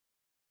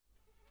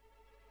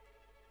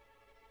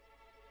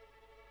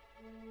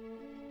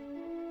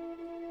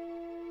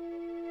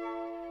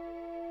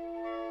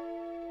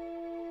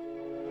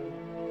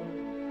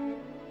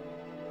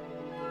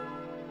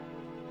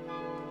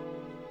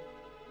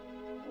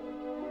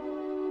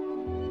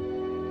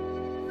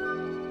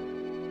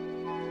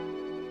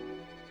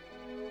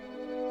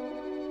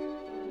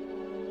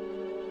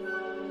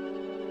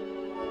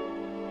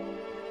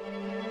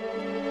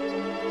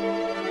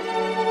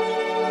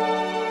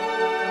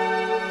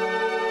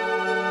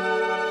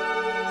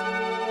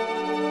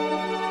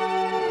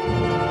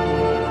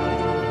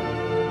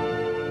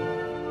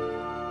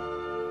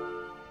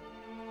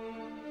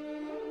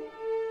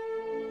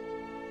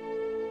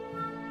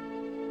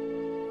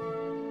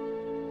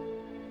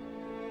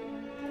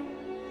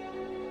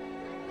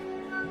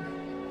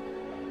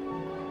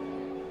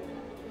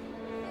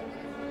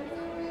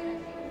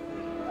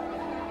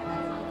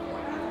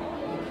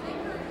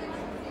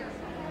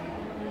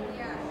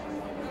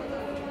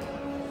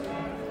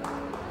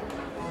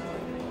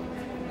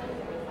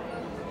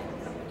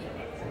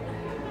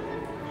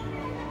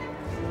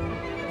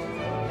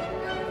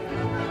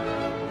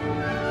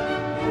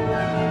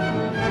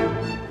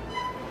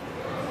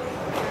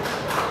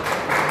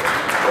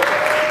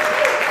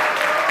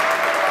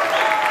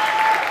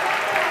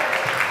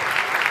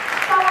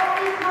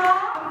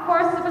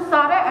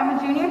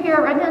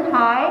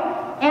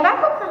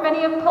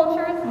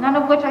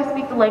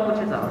the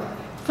languages of.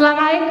 Assalamu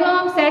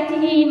alaikum,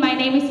 Satihin. My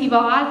name is Hiba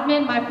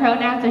Osman. My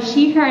pronouns are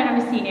she, her, and I'm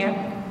a senior.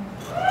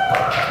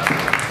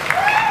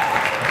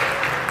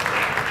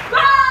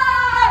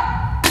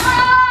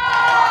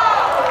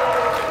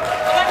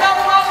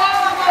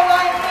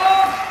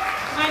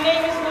 My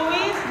name is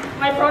Louise.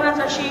 My pronouns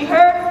are she,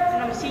 her,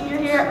 and I'm a senior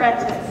here at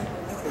Renton.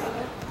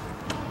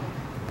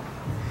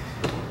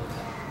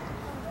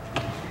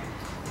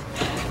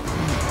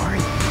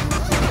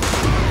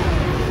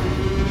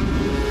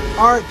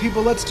 All right,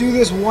 people, let's do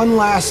this one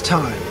last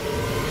time.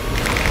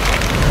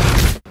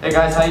 Hey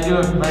guys, how you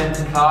doing? My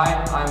name's Kai.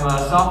 I'm a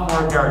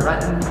sophomore here at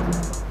Renton.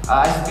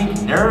 I speak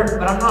nerd,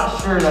 but I'm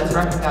not sure that's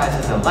recognized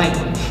as a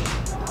language.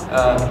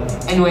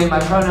 Anyway,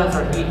 my pronouns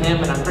are he, him,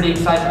 and I'm pretty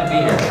excited to be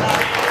here.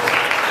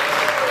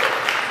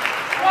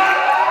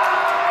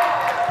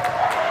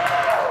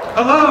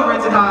 Hello,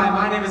 Renton High.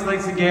 My name is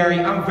Langston Gary.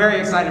 I'm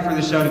very excited for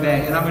the show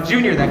today, and I'm a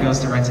junior that goes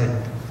to Renton.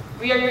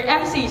 We are your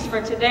MCs for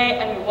today,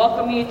 and we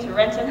welcome you to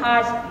Renton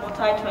High's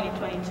Multi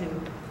 2022.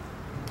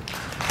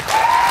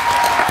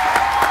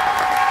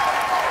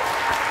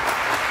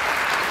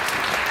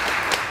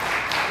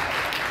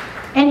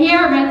 And here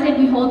at Renton,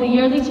 we hold a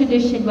yearly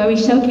tradition where we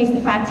showcase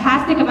the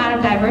fantastic amount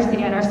of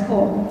diversity at our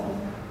school.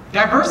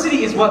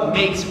 Diversity is what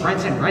makes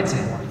Renton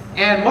Renton.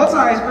 And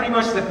Multi is pretty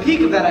much the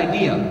peak of that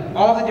idea.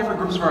 All the different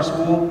groups of our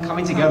school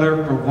coming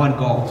together for one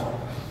goal.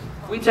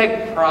 We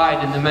take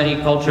pride in the many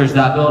cultures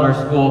that build our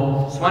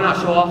school, so why not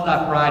show off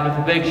that pride with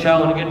a big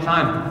show and a good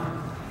time?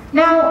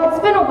 Now, it's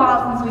been a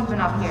while since we've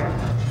been up here.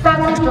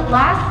 Sadly, the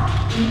last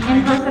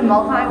in-person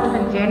multi was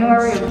in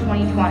January of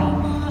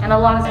 2020, and a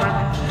lot has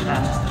happened since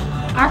then.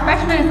 Our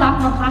freshman and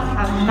sophomore class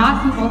have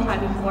not seen multi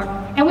before,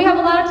 and we have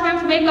a lot of time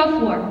to make up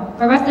for.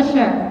 But rest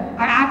assured,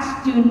 our acts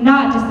do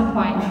not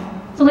disappoint.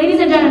 So ladies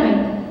and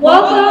gentlemen,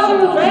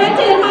 welcome to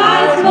Renton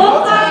High's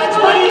Multi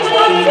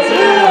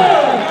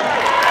 2022!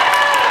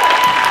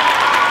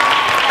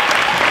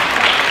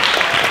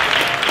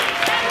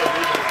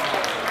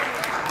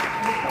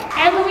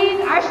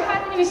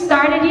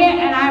 Started yet,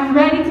 and I'm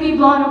ready to be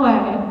blown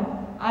away.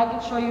 I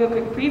can show you a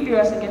quick preview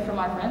as a gift from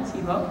our friends,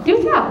 Hibo.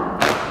 Do tell.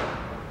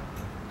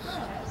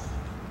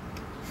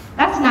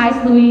 That's nice,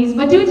 Louise,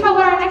 but do tell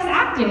what our next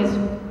act is.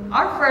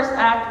 Our first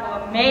act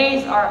will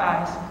amaze our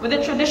eyes with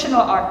a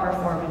traditional art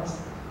performance.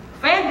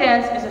 Fan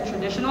dance is a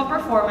traditional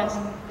performance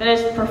that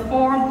is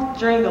performed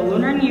during the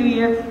Lunar New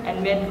Year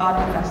and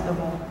Mid-Autumn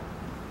Festival.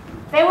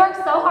 They worked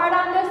so hard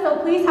on this, so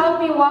please help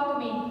me welcome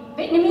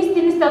Vietnamese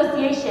Student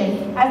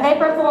Association as they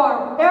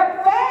perform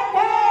their fan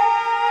dance!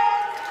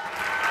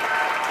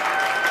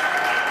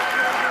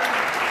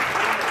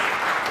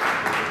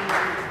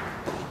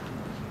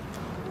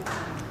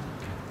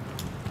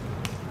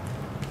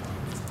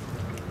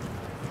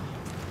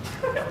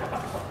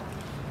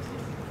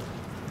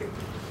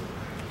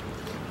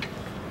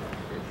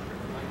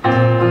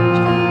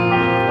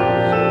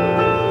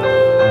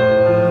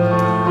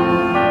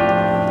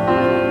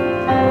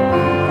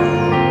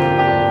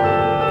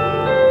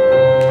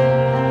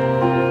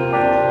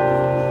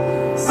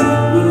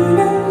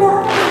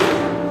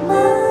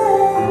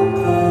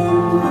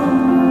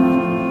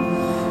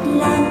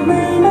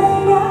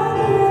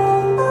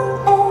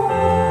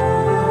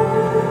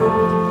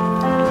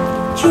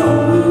 Hãy subscribe cho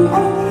kênh Ghiền Mì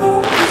Gõ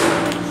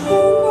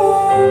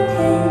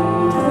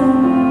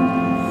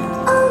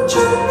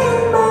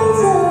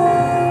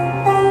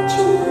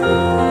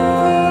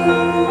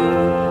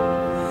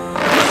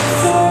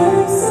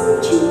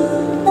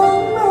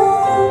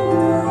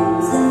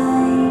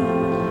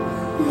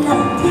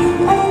để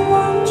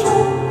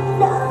không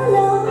bỏ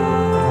lỡ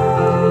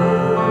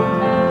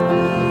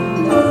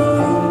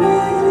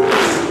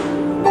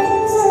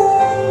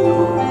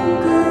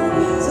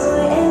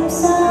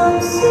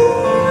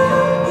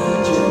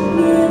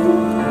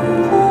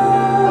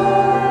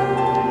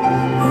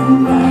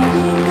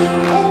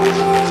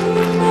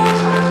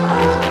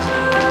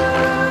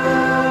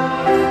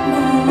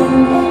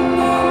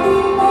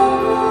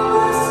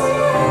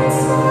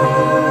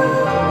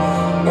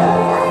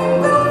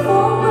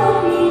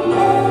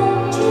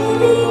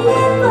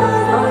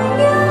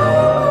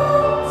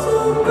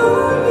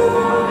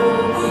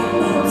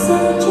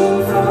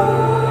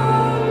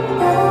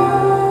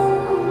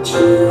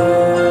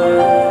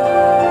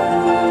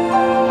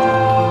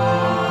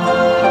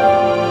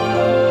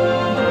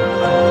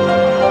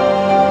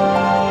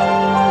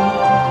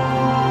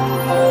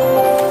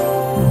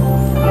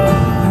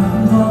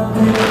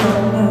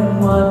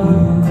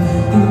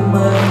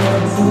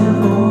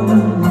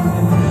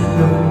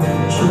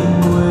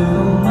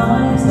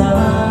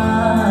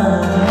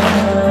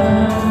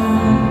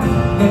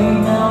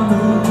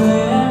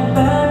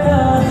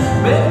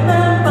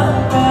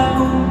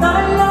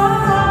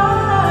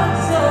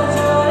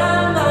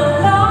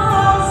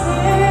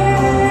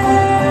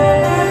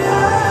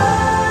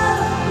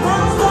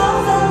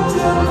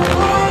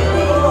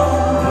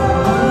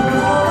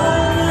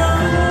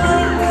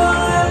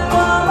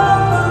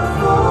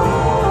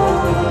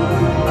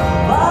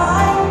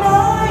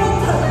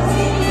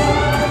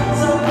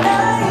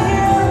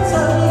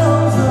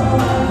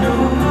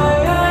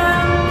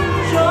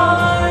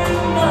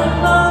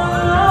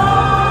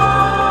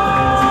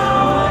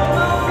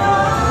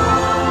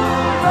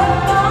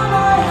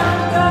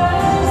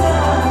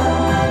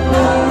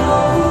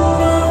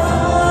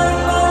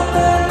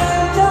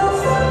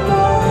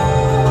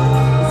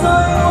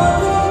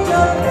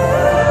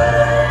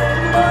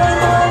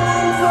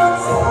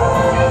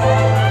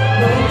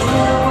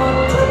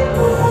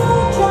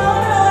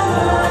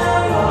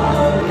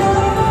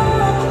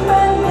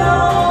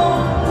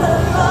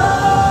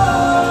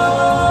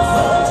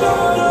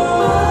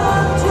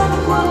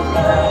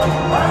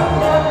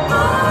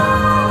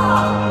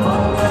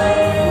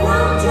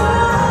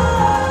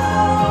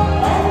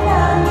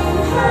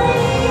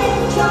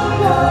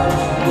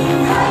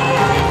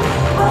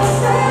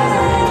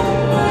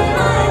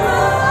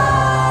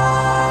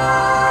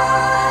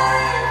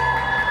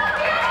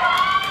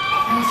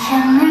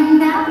chăng anh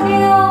đã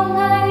yêu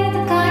ngay từ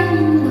cái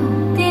nhìn đầu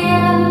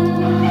tiên,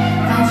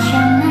 và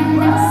chăng anh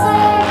đã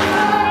say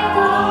ngay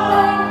từ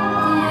tay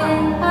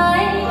tiền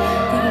ấy.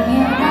 Tình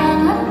yêu đã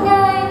ngất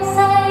ngây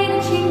say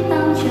đến chinh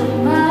tăng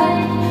trường mây.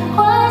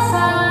 Hóa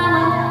ra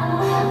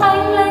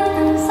anh lên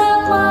từng giấc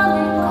mơ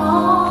ngày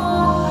có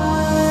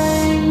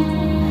anh.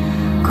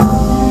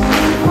 Cùng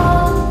anh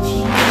không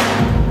chỉ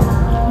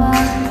là mà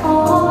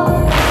thôi.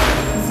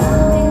 Giờ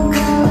tình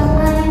cờ gặp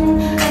anh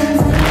em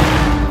dễ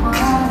dàng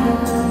qua đời.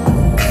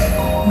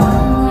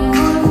 Mọi người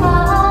vội vã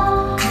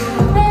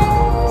rồi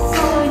đến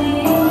rồi đi.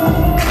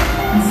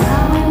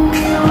 Sao anh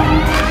yêu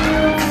anh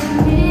chưa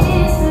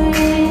biết gì.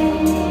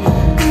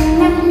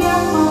 Em nhớ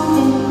mong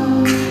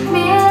tình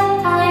biết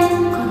anh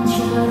còn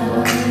chờ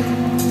đợi.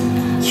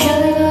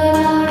 Trời ơi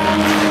bao đêm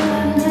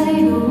em thấy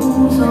đủ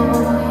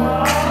rồi.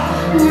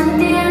 Ngàn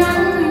tia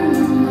nắng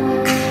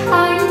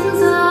ánh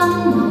dương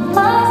một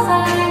mái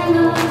xanh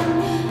ngời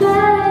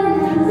lên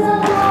những giấc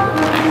mơ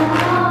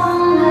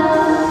mong ngờ.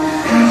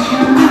 Và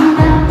chẳng anh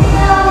đã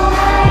yêu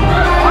ngay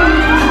cái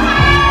nhìn đầu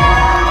tiên.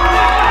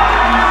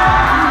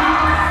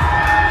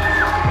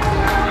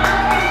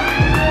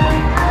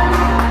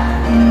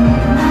 Tình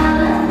yêu đã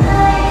ngất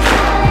ngây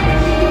say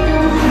chỉ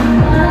trong trường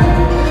mây.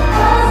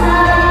 Hóa ra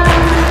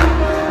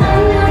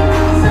anh lên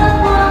từng giấc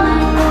mơ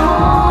ngày có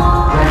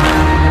anh.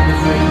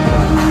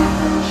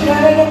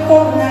 Trái đất có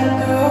ngàn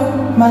tương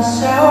mà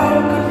sao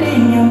em cứ đi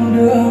nhầm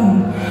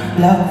đường,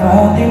 lạc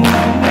vào tim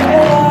anh mãi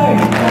ơi,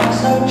 làm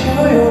sao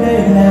chưa yêu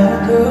đây là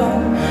thương.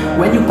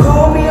 When you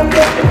call me up,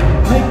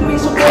 make me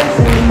so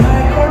crazy,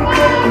 my heart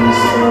breaking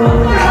so.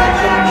 Chẳng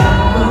chẳng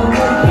mơ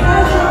mơ nhớ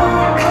cho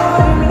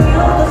ai mình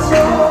yêu thật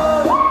rồi.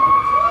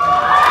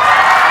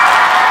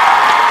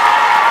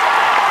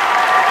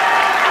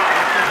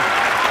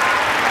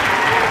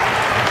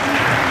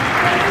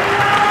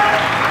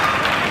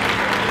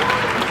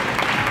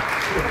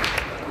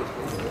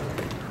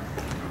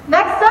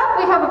 Next up,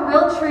 we have a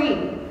real treat.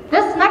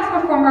 This next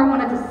performer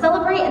wanted to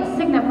celebrate and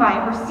signify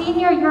her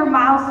senior year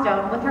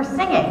milestone with her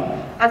singing,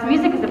 as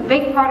music is a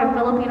big part of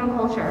Filipino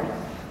culture.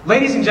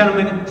 Ladies and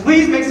gentlemen,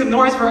 please make some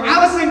noise for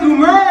Allison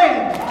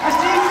Gumarin as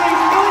she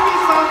sings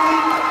Philippine softly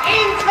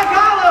in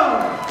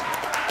Tagalog.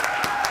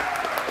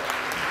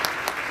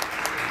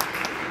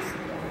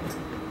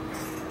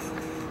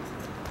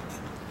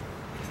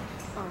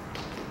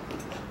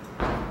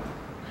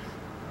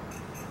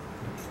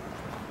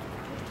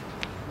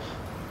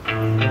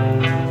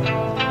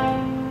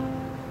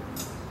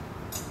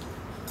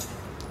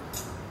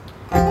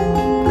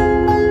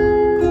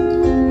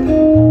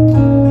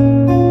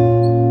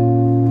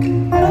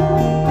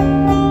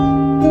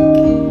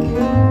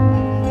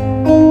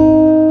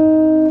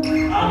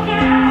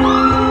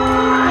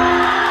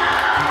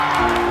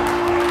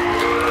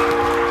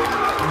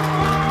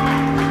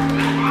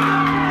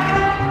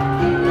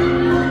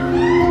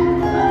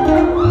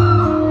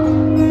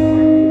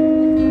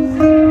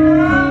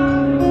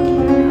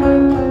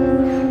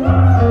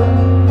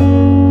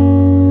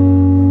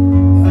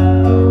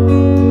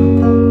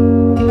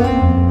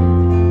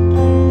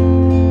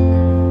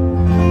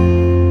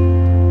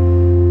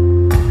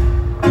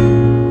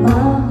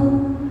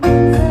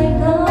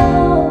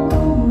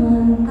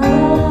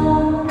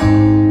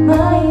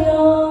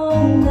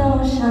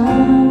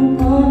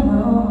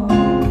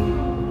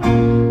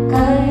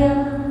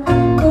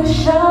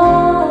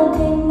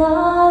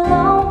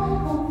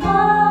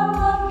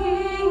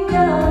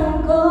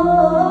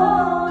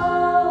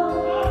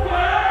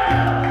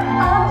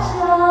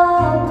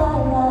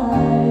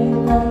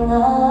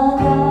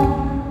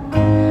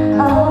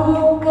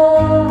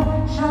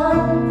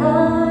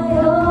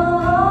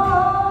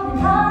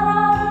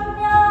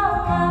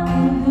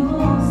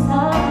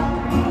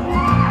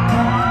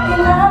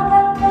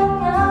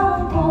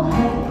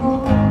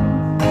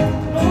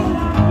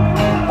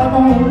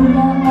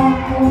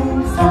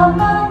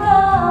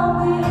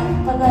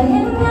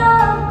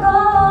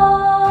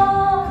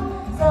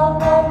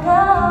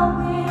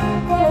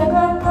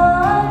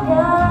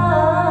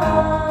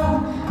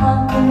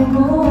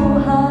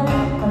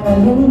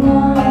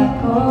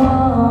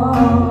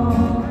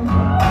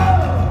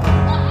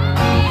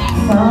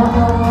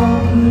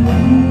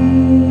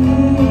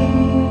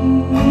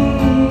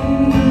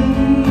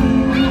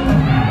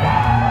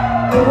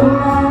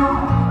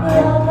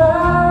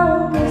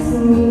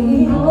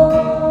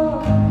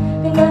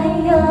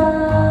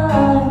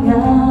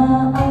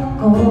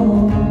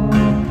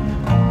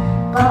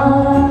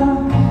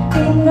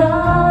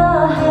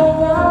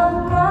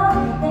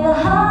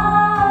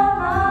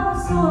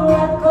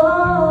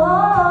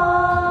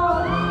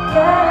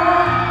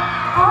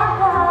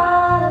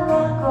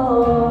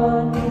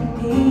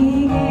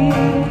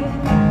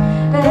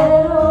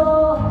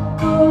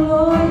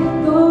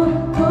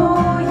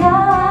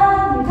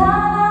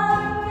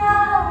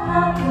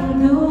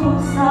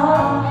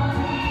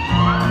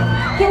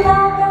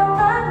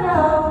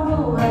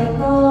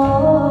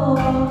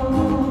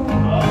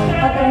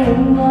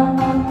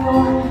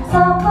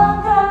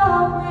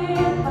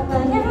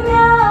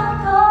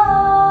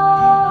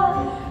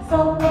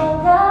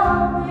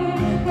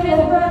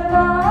 Hãy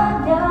subscribe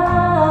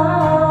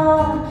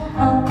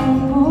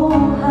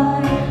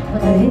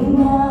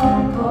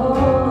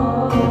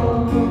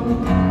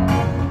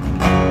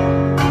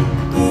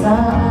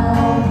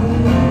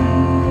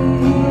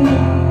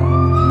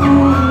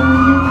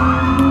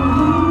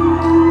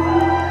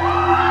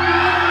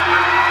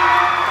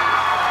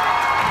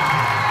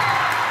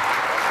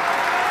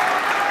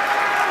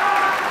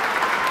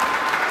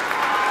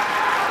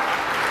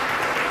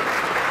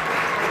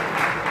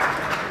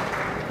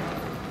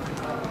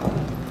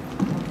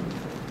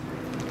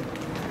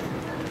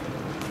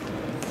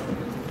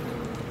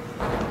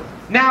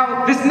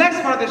Now, this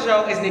next part of the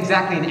show isn't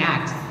exactly an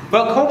act,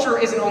 but culture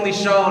isn't only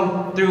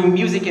shown through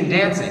music and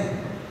dancing.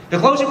 The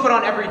clothes you put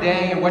on every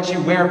day and what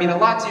you wear mean a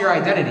lot to your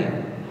identity.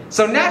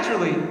 So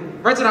naturally,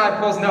 Renton and I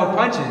pulls no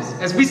punches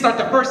as we start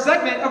the first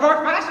segment of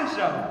our fashion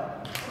show.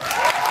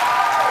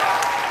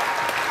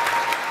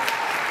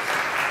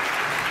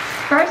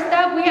 First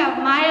up, we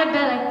have Maya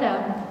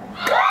Belekto.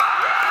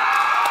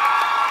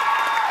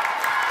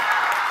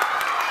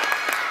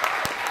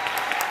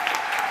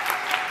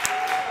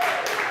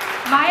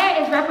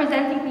 Maya is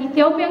representing the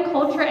Ethiopian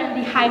culture and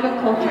the Haiger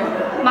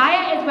culture.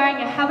 Maya is wearing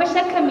a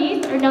Habesha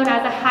kameez, or known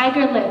as a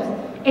Haiger libs.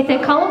 It's a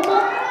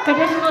colorful,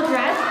 traditional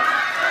dress.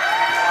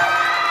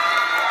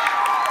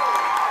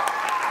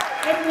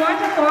 It's worn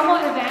to formal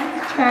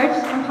events, church,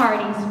 and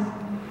parties.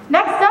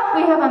 Next up,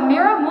 we have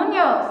Amira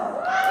Munoz.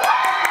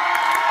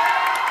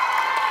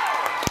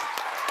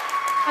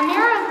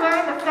 Amira is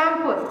wearing the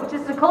samput, which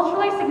is the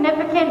culturally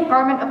significant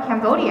garment of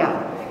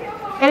Cambodia.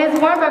 It is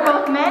worn by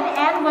both men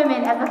and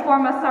women as a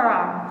form of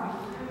sarong.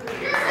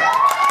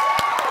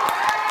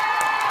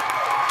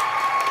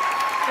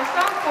 The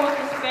samput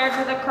is paired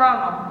with a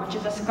krama, which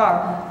is a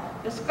scarf.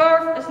 The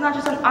scarf is not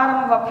just an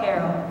item of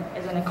apparel,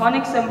 it's an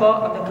iconic symbol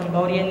of the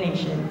Cambodian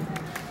nation.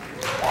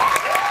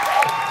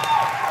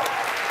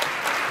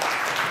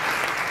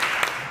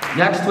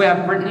 Next, we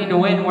have Brittany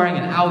Nguyen wearing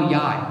an ao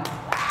yai.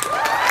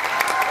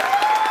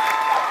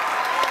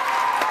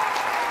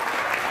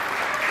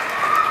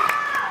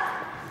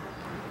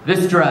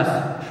 This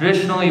dress,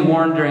 traditionally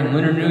worn during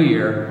Lunar New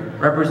Year,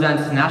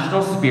 represents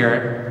national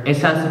spirit, a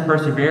sense of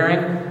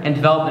persevering, and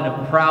development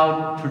of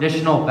proud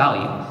traditional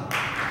values.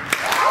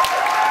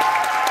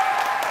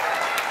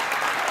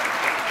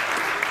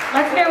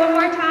 Let's hear it one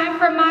more time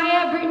for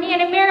Maya, Brittany,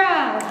 and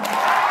Amira.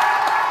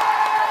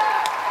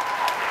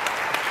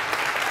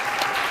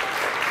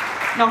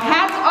 Now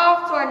hats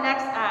off to our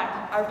next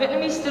act. Our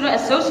Vietnamese Student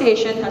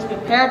Association has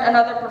prepared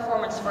another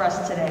performance for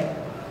us today.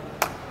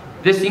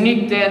 This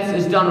unique dance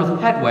is done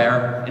with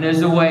headwear and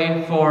is a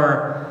way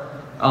for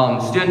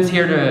students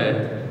here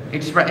to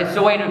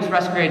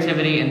express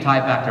creativity and tie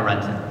it back to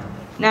Renton.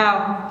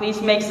 Now,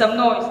 please make some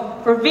noise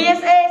for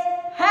VSA's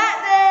Hat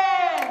Dance!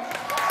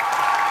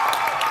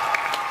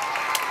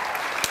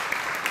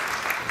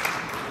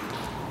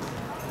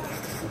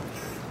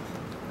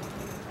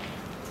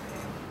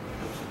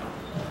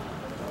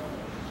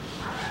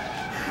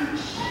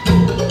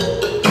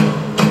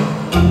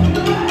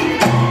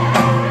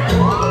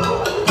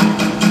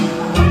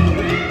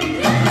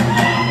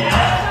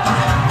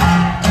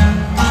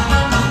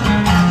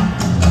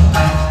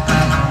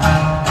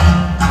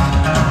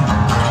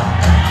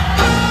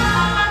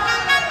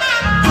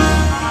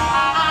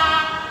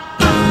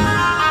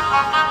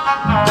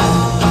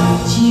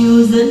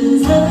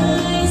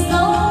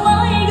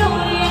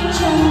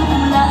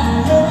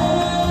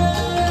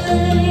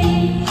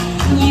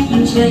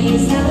 Trời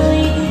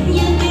rơi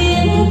như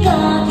tiếng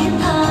ca thiết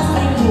tha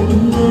say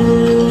hồn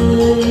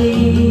người.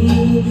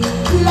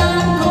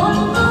 Làng thôn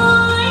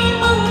tôi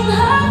mừng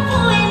hát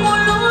vui mùa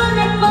lúa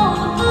lên màu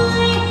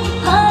tươi,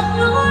 hạt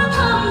lúa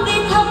thơm vì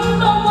thấm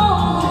bao mồ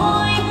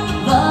hôi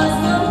và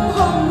sớm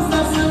hôm ra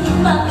sớm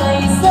mà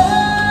cày sới.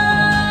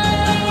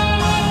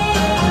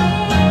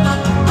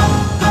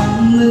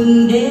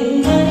 Mừng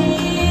đêm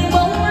nay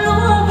bóng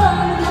lúa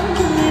vàng thắm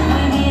tươi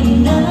vui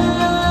miền Nam.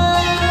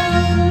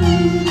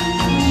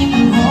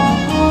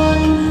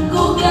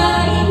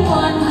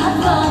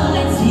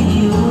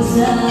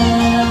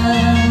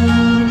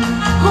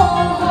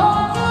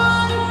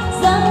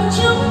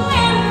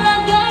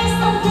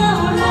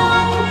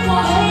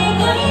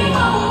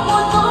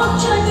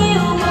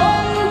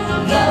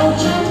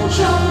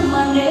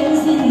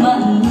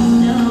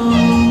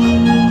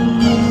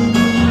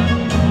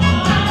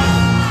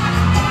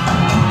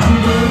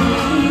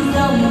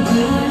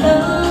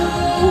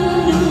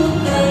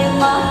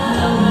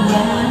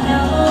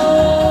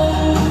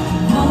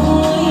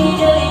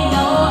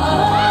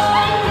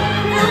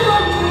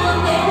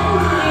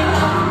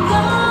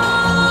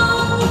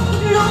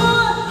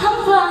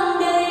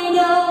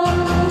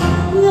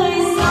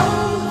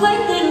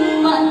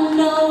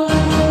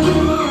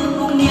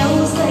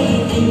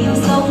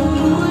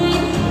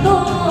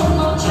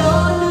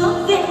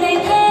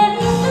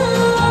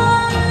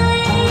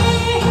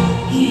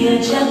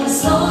 Chẳng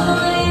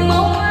soi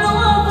mong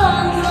lúa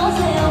vàng gió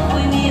reo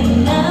vui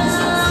miền Nam.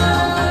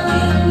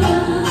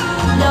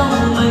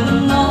 Lòng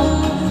mình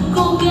mong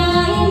cô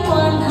gái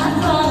ngoan hát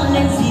vang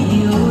lên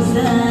dịu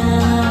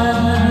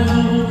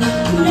dàng.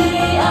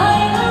 Này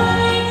ai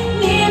ơi,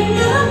 miền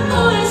nước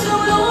tôi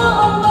ruộng lúa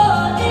ôm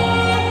bờ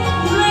đê,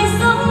 người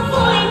sống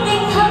vui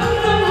tình thắm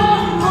luôn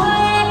hồn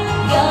quê,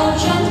 gạo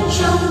trắng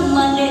trong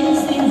màn đêm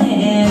xuyên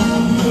hẹn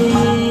thề.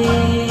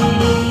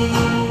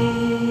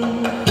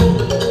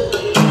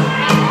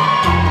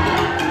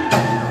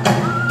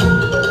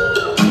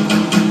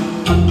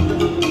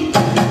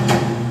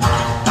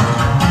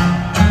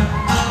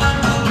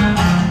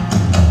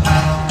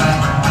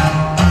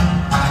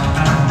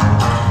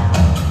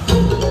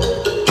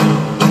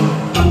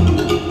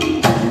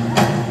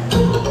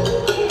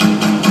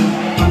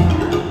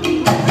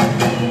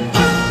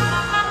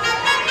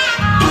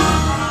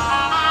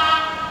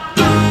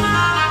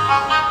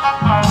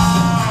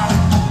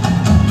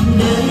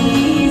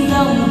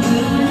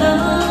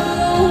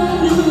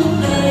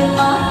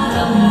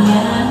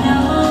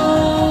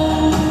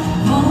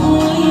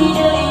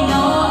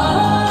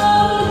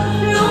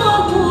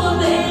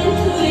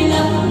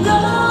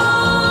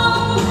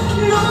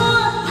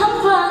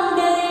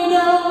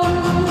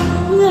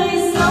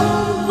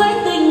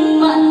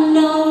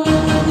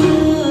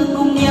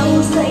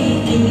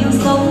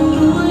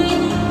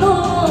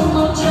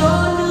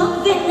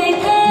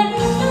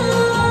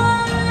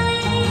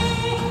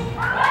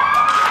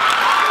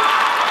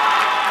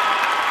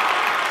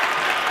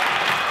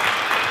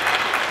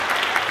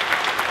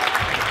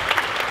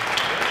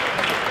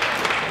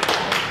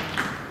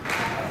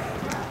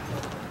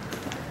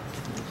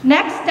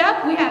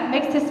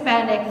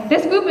 ethnic,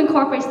 this group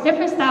incorporates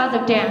different styles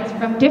of dance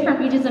from different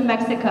regions of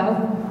Mexico.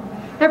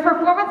 Their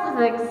performance is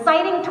an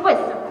exciting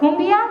twist of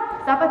cumbia,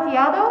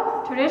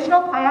 zapateado,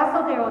 traditional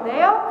payaso de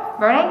rodeo,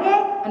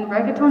 merengue, and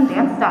reggaeton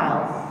dance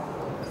styles.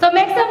 So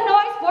make some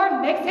noise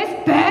for Mix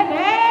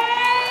Hispanic!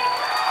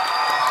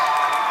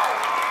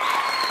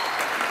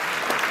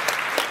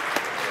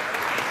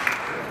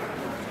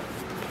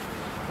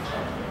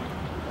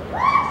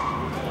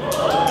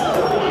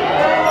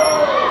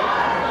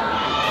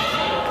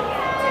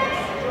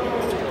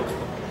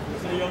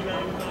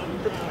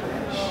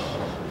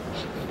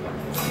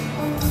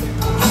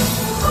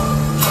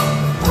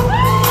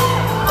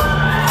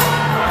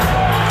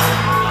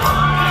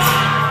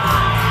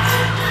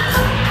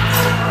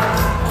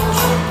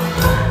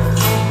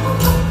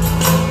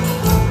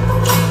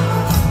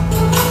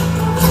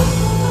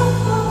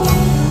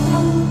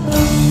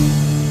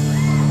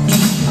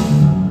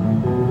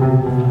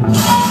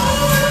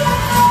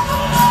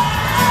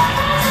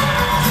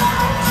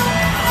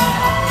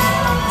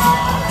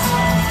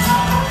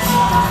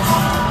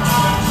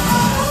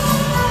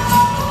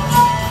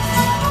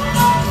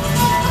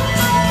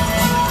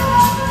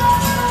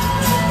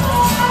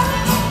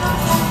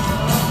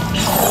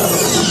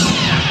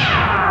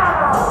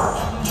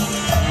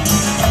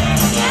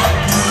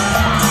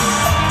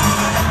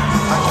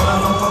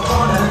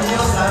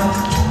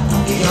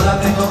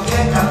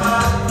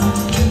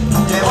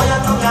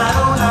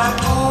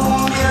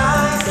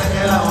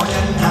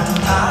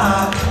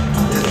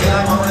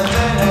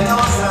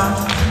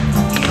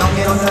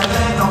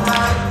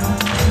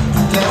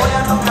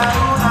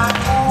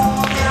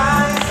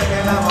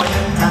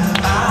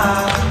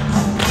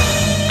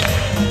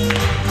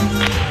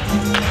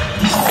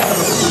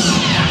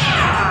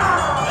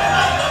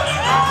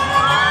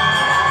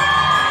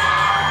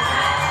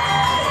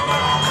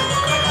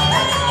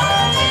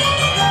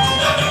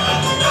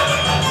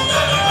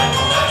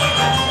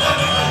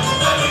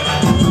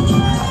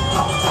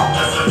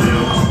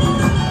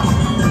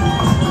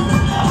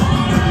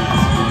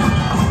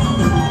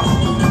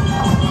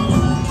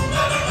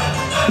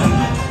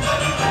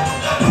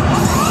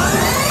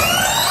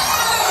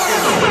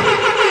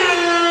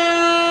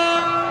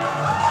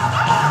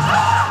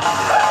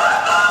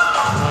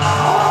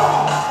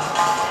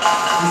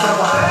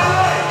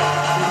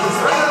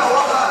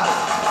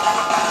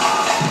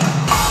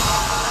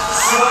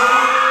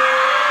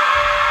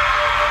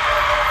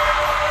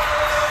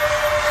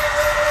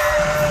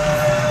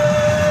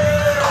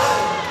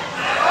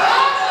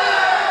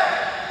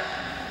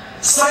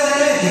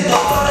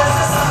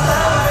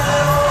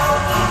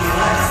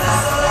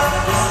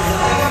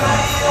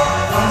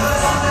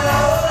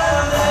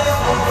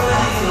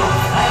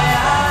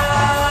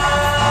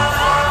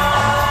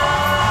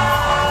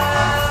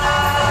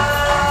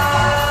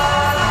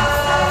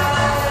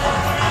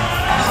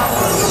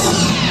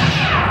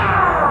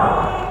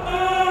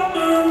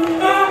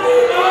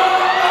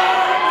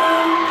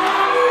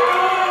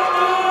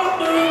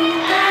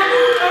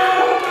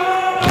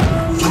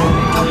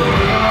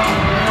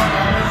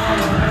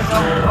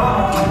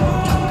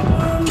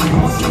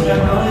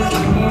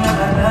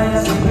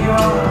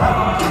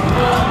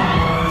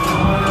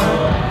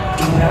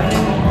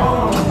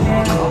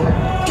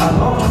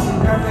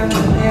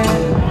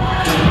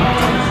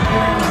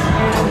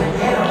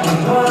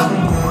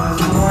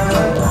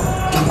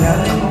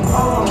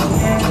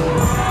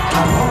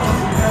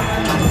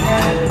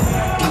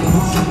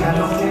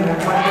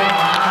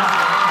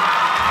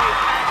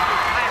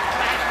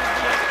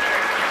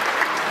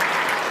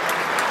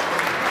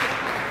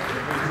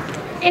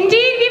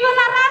 Indeed, viva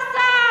la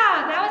raza!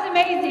 That was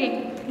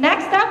amazing.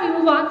 Next up, we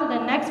move on to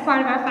the next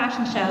part of our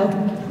fashion show.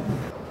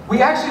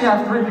 We actually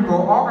have three people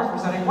all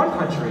representing one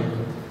country.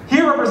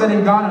 Here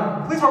representing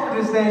Ghana, please welcome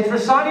to the stage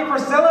Rashani,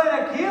 Priscilla,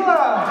 and Akila.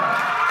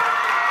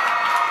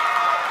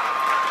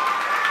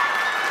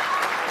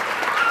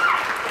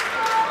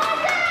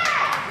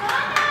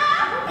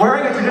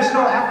 Wearing a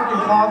traditional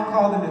African cloth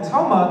called the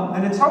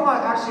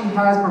Natoma actually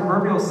has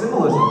proverbial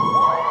symbolism.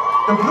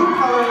 The blue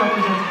color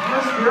represents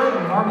pure spirit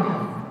and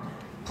harmony.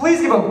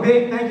 Please give a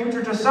big thank you to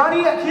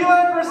Rashani,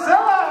 Akila, and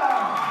Priscilla!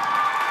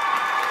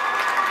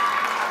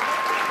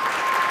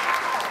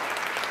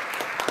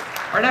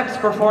 Our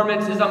next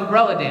performance is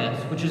Umbrella Dance,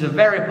 which is a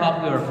very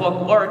popular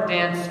folkloric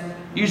dance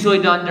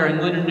usually done during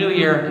Lunar New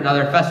Year and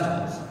other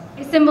festivals.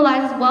 It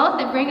symbolizes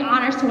wealth and bringing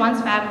honors to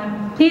one's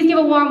family. Please give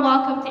a warm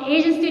welcome to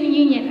Asian Student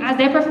Union as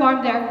they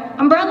perform their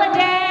Umbrella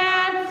Dance!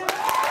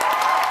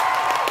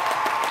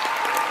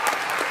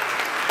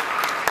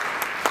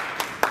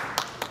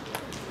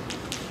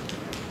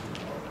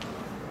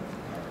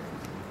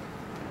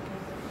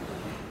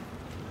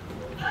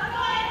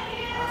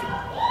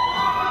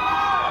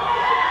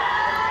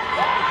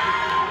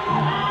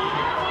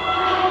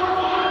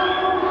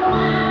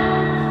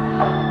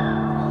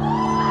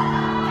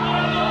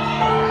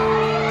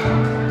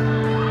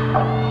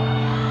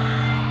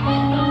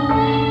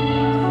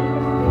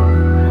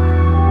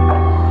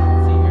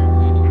 See here.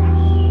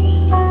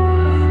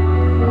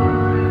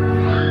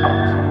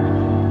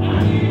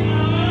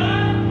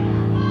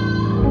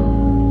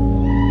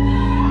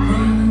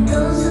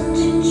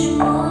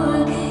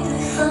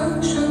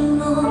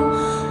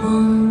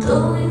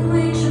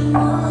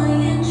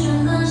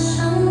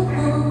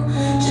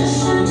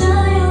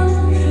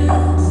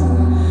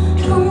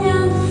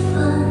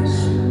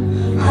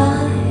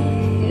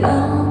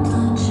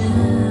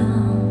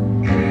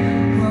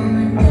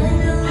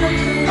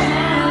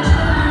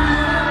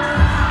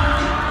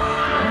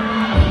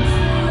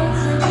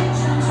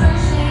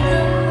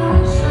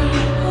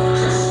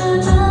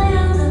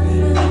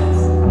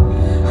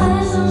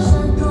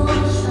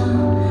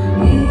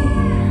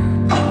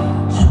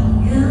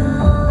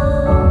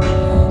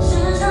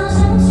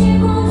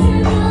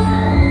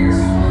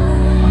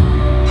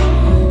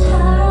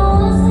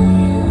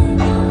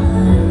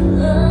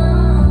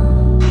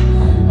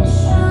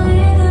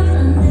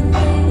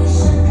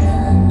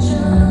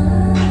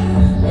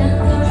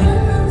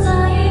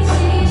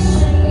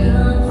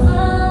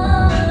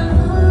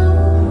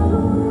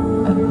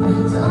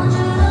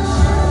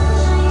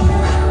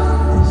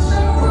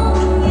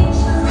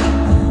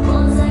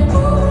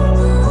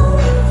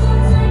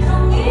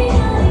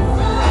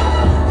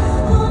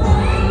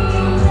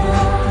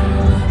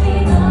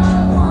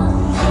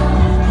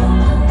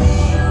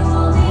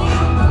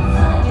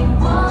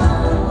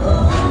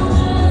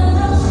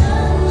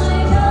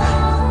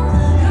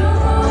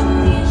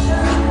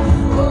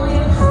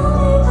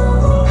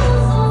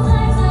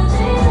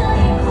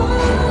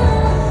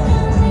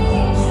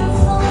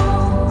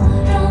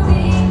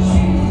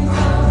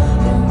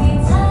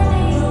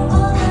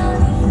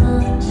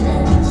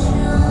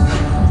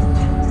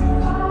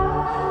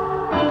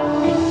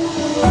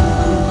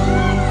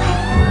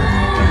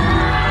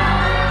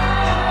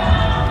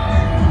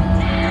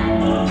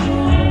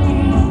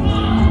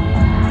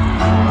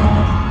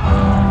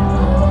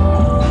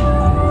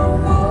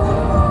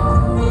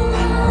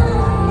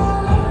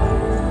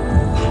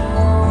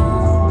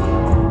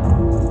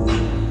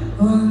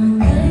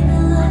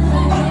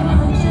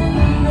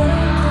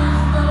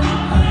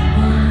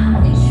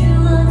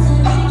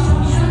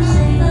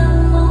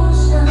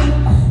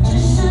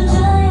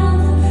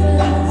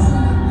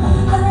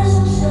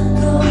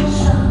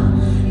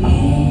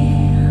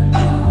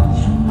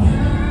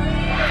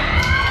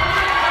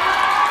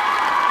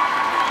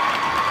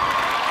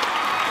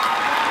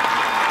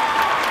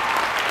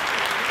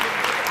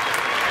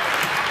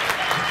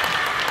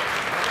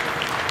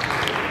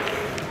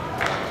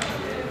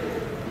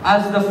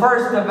 As the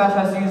first of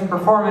FSU's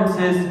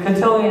performances,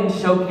 Cotillion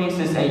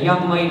showcases a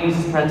young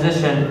lady's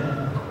transition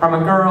from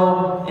a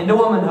girl into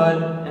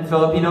womanhood in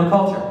Filipino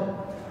culture.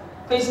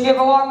 Please give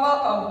a warm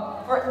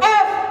welcome for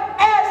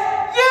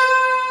FSU!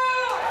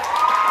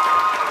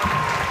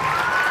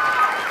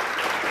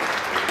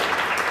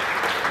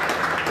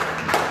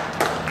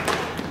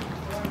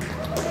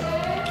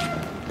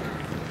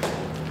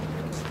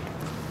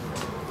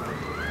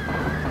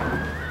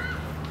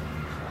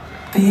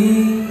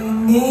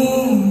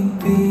 Bini-bini,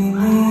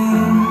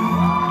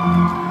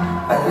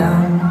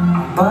 alam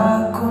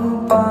ba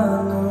kung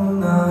paano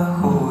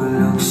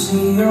nahulog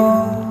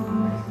sa'yo?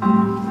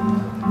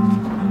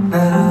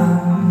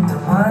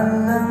 Naramdaman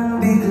ng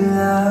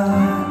bigla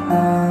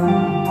ng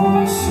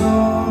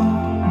puso.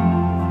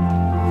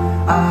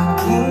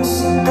 Aking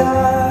sinta,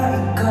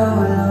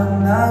 ikaw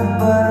lang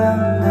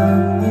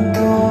nagparamdam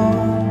nito.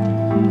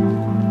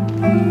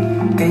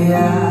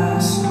 Kaya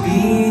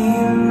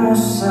sabihin mo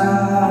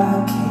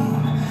sa'kin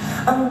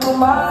ang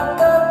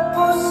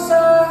tumatakbo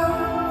sa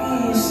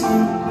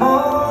isip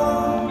mo.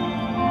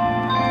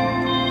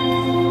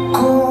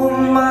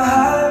 Kung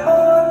mahal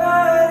mo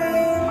na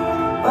rin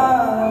ba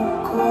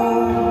ako,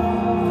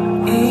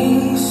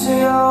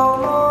 isayaw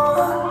mo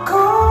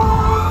ako.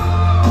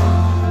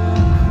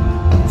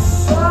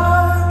 Sa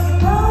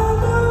gitna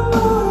ng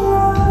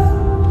ulan,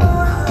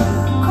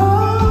 mahal ko.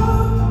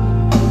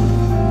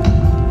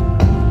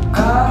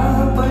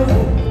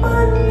 Kapalit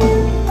man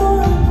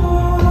nito'y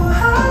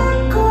buhay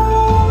ko.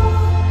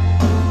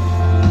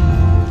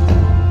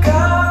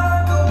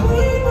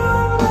 Gagawin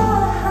ang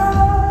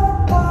lahat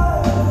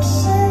para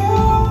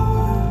sa'yo.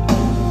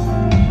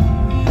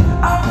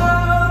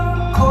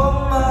 Alam kong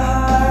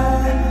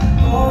mahal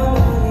mo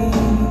na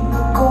rin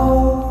ako.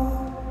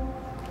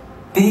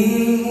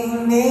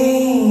 Bini-bini,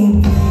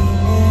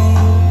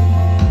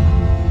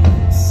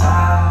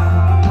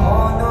 sabi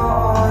mo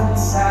noon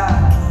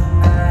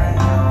sa'kin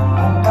ayaw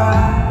mo pa.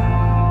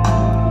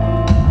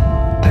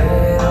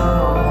 Pero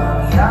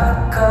ang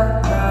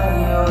yakap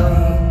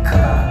ngayo'y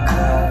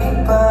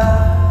kakaiba.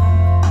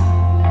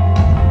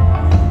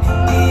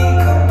 Hindi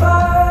ka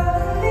ba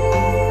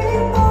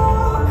nalilito?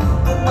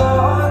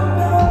 Totoo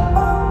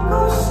namang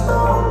gusto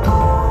ko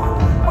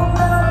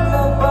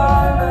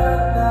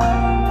maglalabanan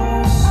ng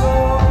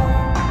puso.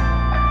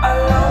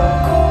 Alam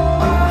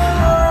kong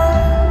mahal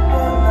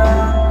mo na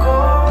ako.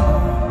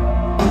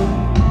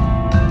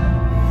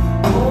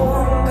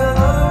 Kung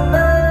gano'n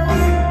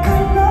halika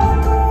na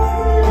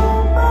tuwing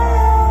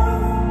lumaya,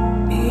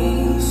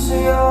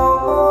 isayaw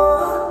mo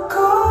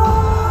ako.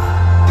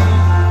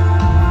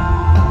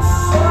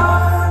 Sa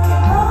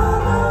gitna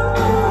ng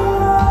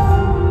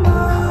ulan,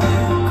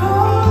 mahal ko.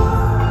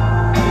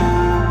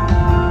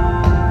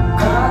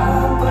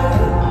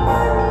 Kapalit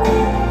man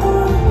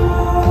nito'y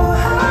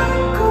buhay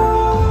ko.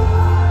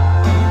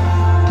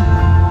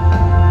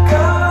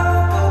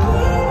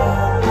 Gagawin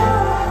ang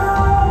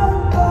lahat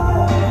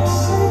para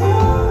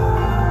sa'yo.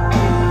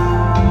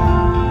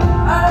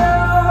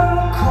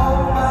 Alam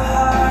kong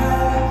mahal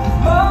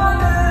mo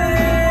na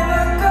rin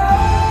ako.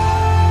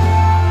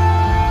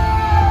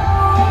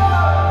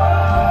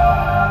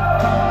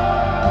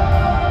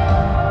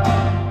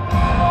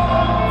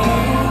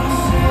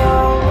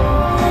 Isayaw mo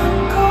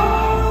ako.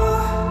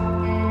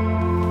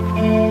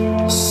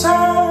 Sa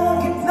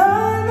gitna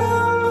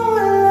ng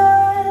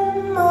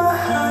ulan,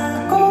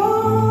 mahal ko.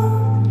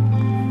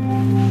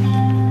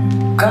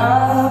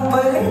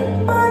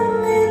 Kapalit man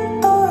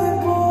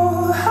nito'y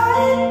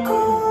buhay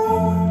ko.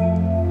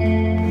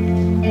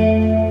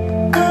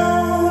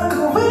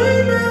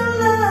 Gagawin ang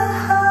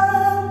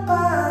lahat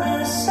para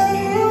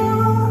sa'yo.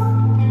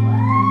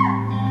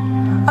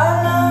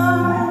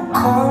 Alam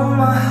kong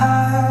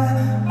mahal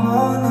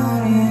mo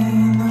na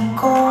rin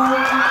ako.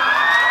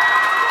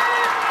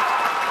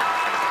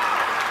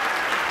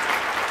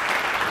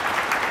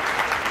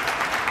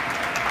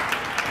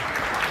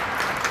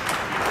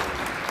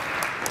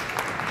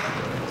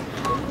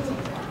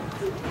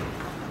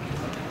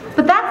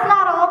 But that's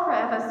not all for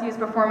FSU's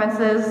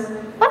performances.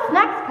 What's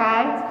next,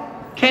 Kai?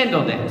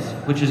 Candle dance,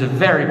 which is a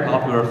very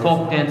popular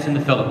folk dance in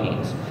the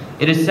Philippines.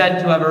 It is said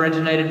to have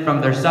originated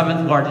from their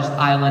 7th largest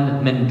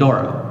island,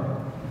 Mindoro.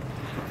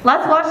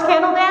 Let's watch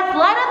Candle Dance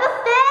light up the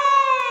stage!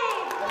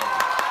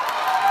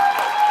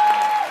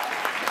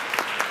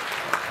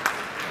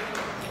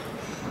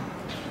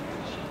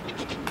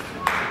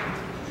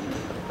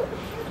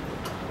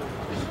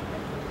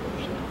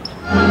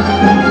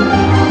 Thank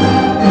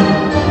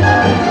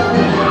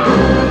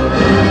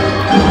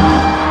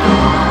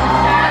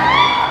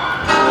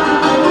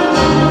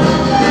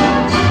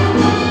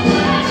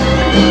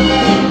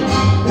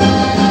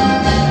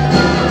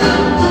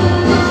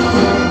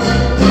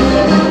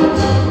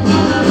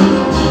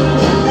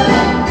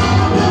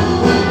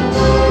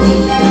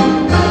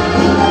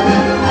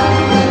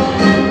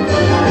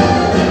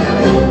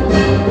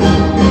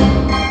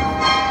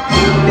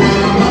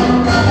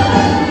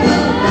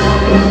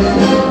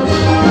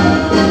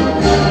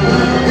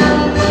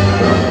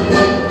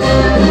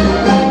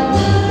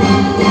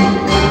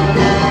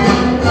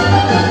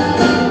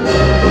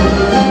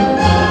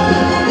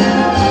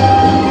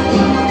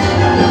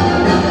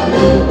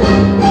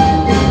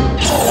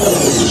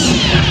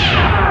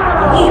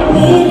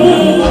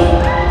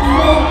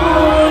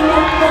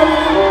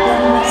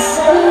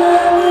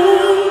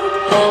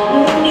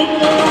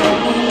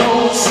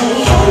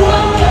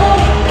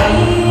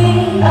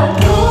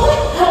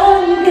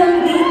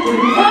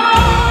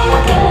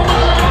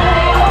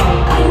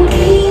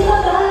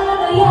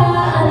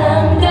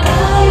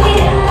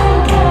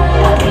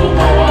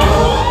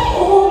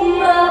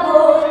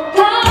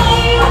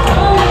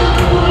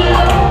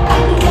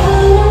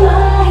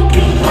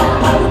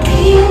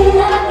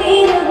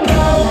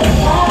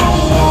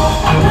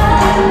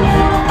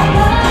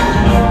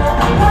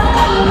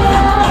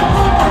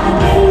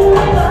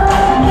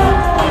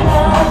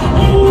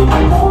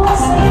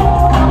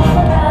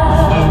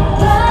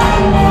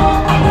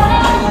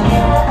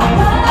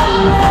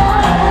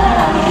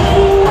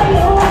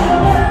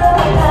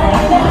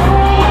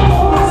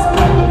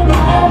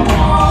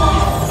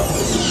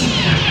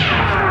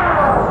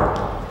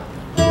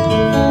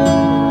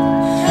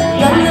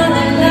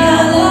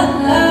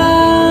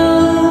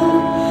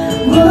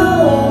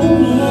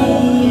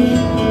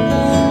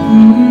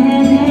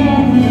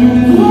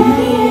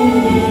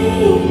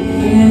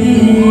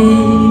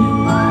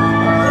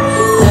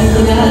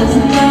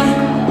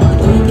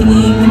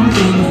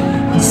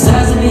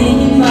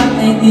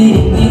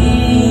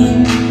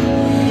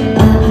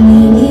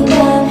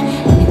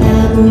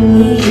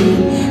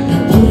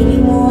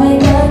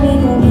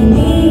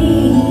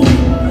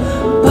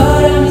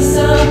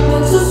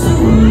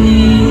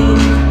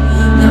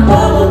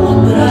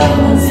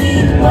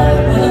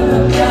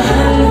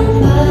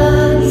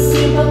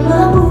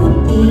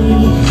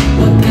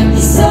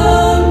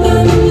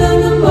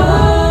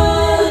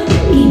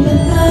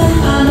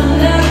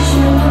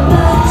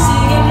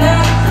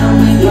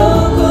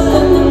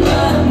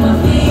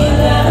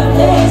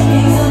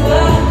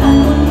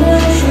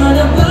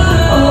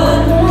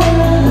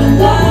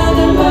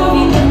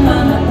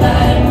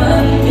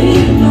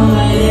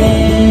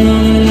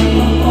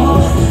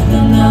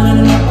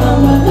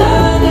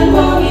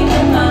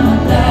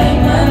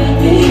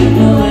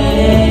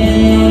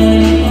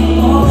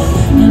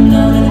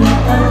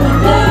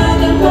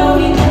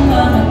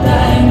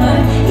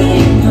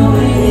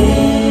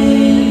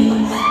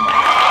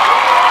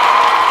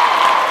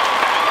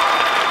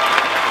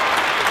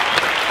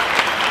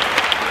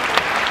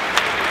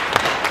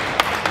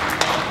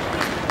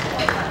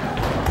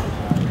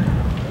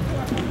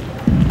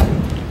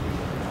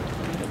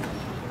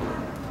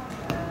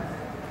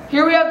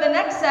Here we have the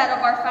next set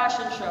of our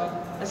fashion show.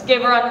 Let's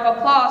give a round of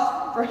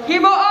applause for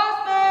Hebo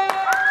Osman!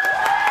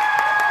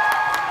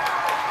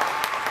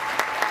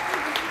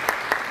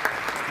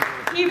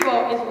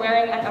 Hebo is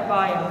wearing an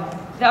abaya.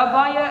 The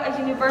abaya is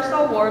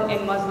universal worn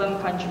in Muslim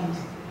countries.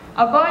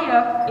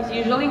 Abaya is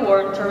usually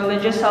worn to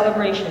religious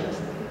celebrations.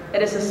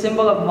 It is a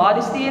symbol of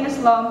modesty in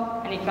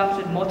Islam, and it comes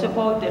with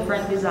multiple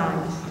different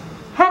designs.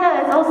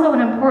 Henna is also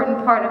an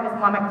important part of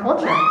Islamic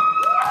culture.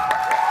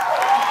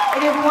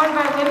 It is worn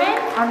by women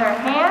on their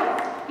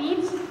hands,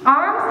 feet,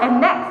 arms,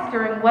 and necks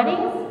during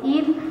weddings,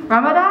 Eid,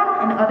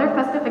 Ramadan, and other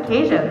festive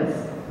occasions.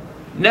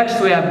 Next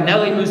we have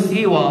Nelly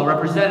Musiwa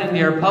representing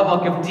the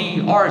Republic of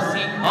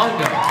DRC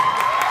Congo.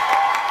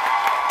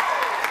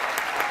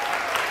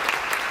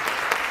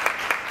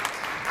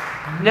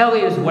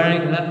 Nelly is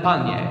wearing le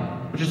panier,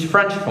 which is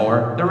French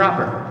for the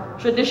wrapper.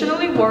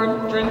 Traditionally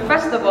worn during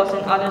festivals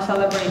and other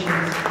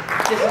celebrations.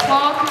 This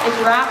cloth is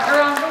wrapped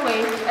around the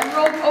waist and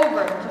rolled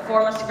over to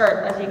form a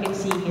skirt, as you can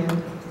see here.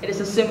 It is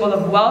a symbol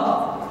of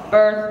wealth,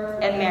 birth,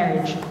 and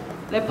marriage.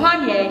 Le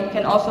panier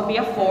can also be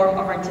a form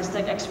of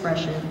artistic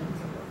expression.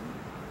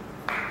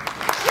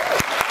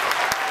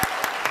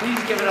 Please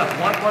give it up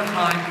one more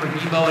time for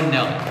Hebo and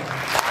Nelly.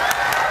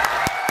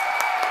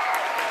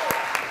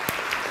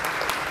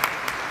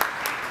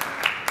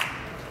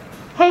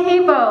 Hey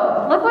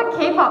Hebo, look what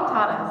K-pop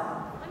taught us.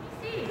 Let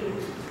me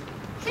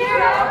see.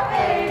 Cheer up,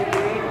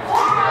 baby.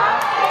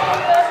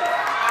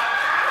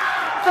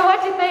 So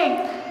what'd you think?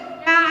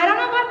 Yeah, I don't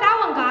know about that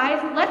one,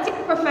 guys. Let's see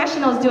the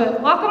professionals do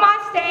it. Welcome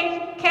on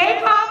stage,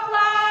 K-pop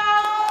Love!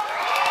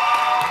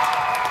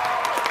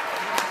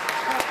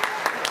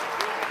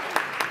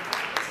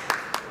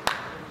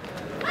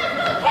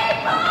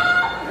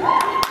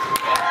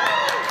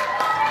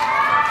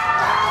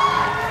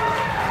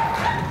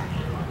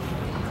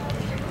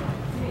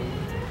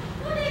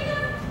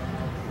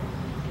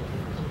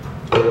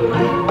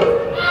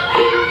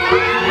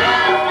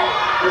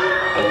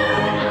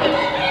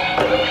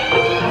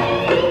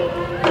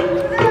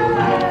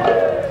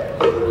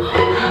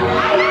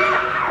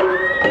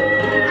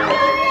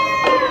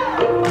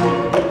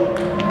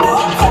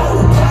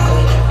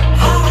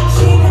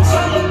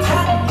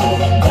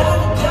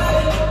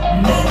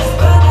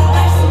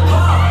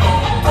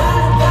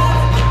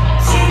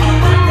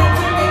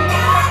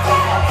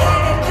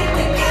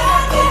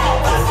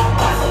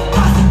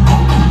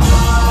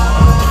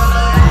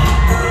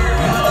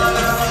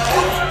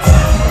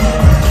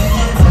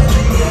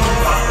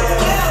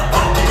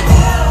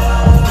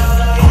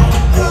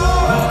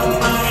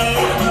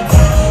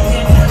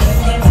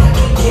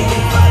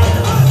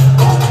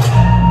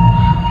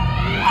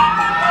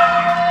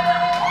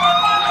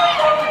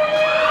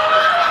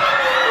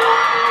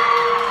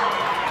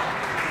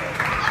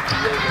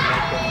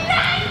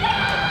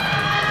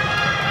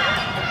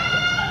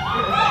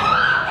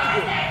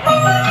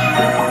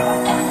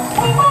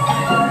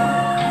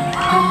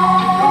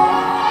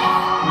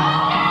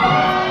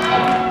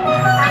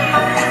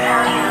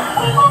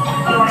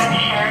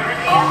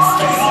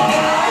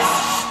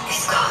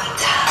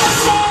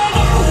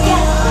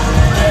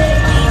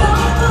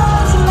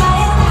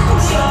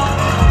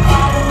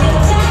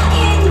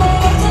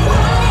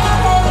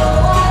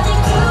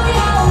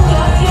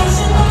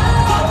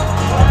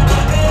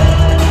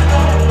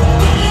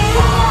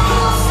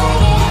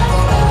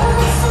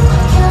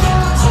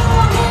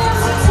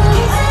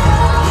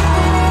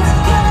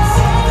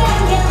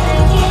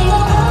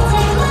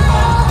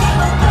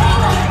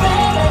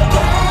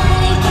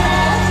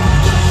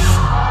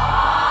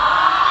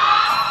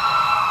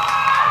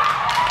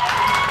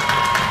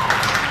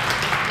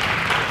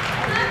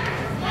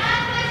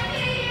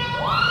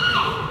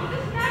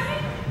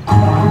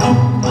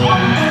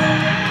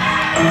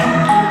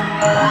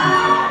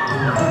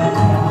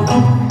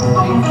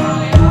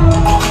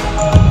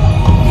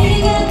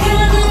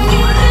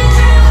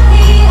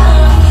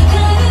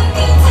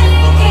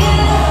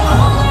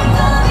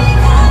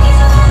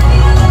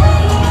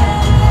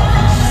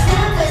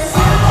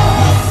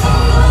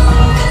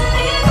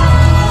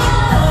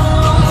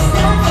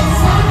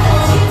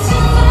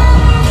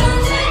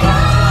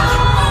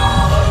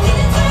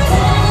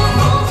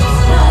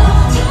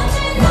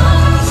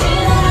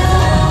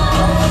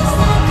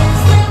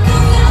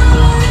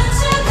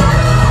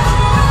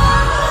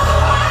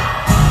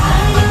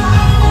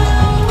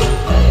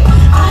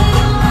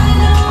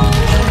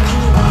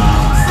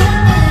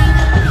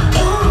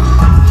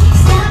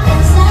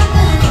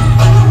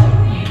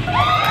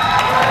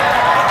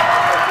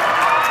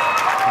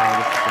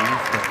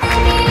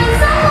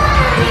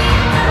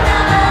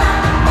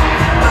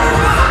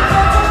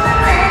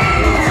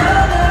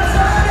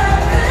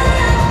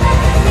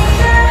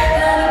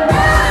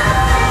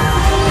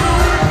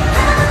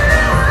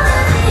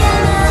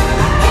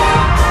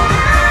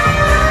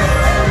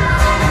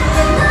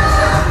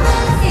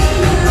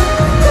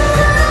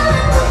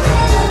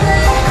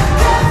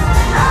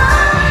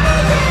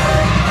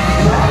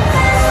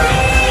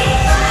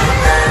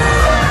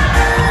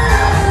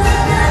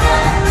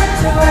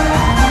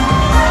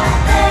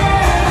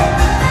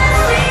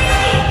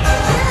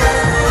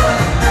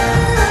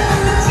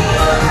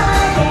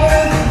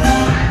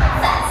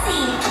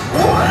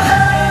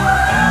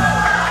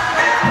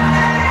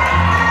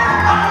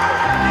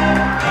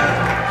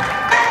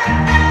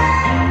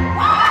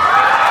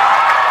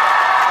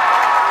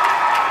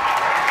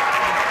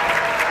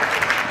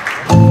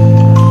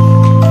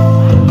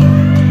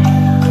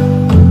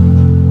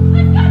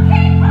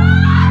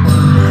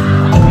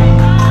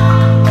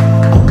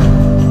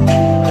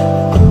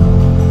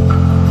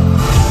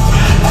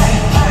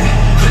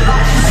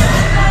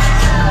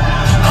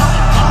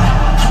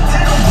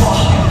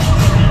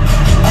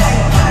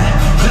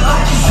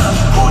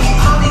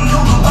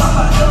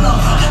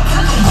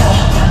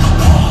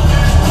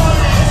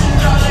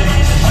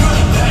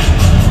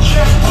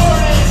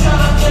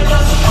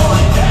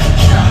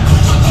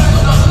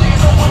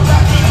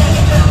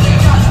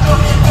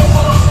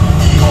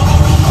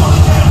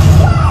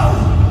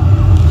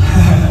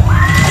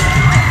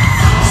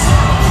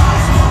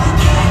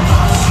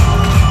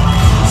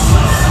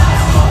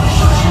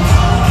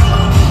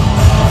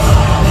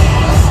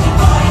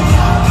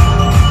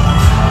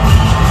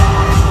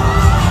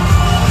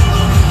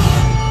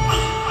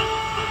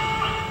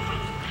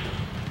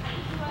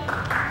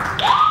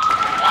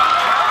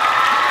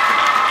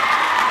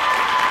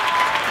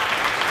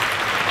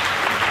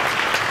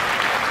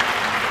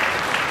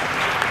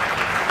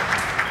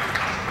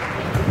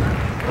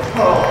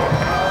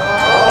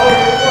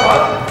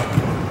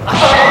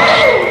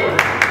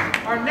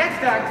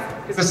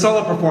 the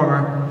solo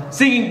performer,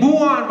 singing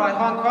Buwan by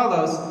Juan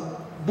Carlos.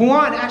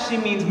 Buwan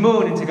actually means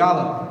moon in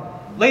Tagalog.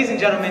 Ladies and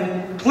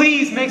gentlemen,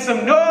 please make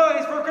some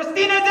noise for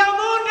Cristina Del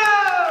Mundo!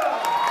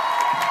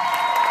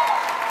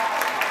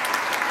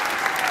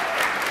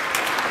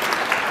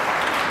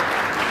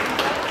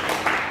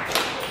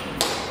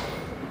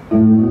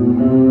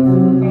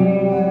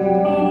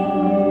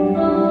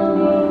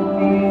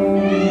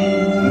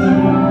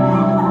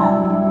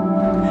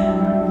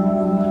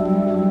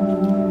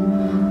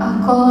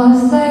 Ako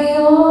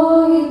sa'yo,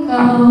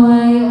 ikaw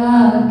ay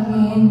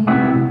akin.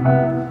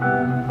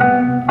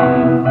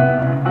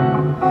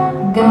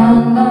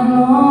 Ganda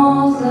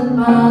mo sa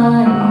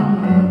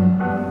paligid.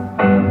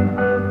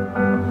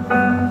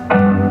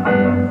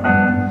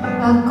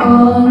 Ako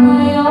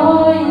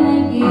ngayon'y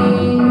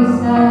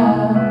nag-iisa.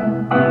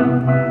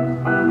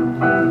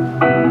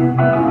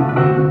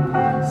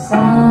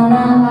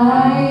 Sana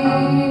ay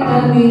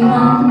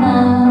tabihan na.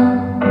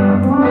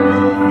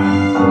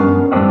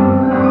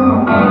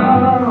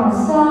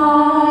 Sa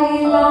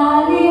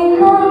ilalim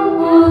ng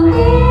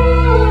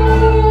puting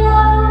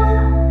ilaw,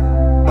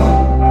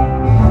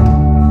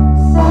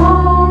 sa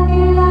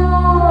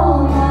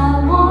ilaw na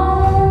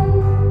buwan,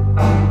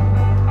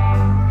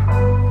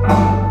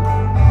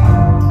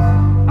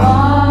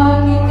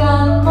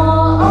 pakinggan mo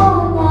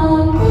ang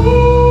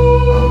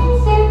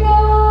aking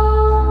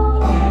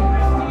sigaw.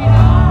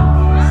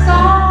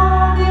 Sa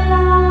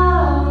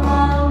ilaw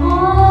na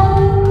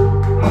buwan,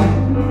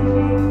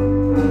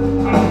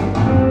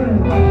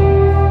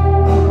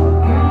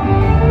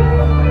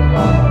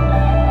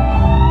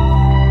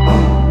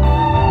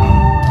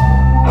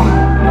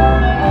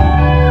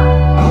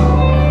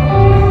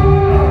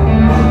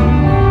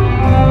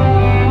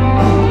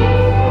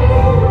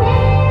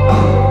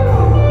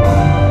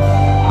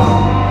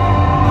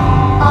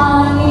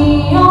 ang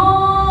iyong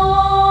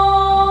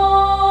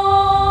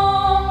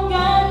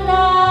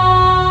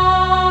ganda'y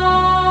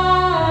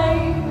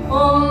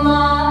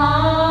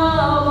umaabot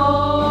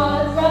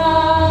sa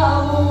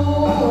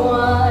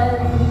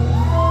buwan.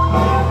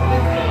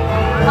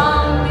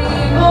 Ang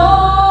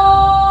tibok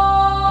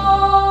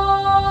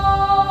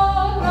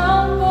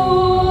ng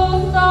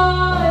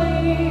puso'y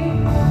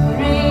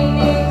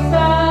rinig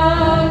sa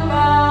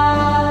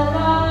kalawakan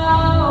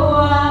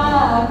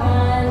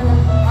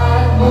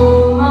at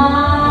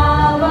bumabalik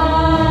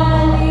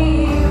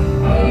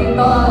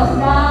ito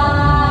sa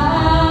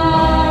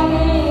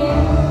akin.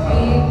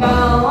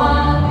 Ikaw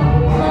ang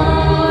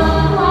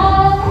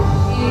mahal,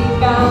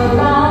 ikaw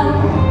lang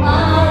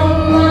ang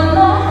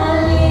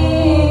mamahalin.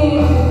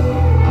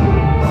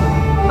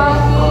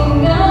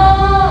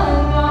 Pakinggan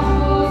ang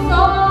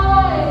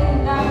puso'y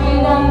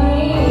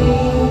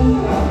dami-damin,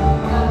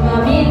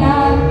 dami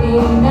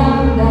nating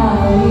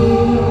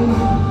damdamin.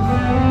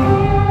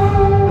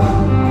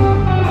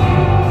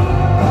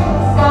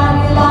 Sa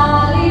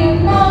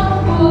ilalim ng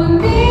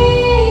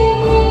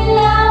puting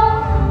ilaw,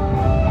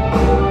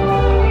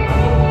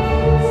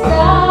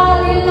 sa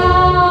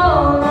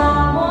ilaw na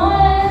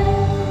buwan,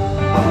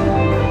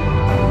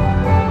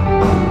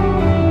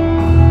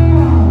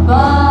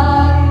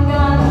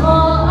 pakinggan mo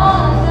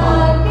ang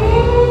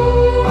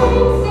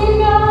aking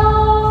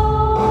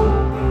sigaw.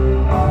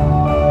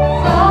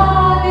 Sa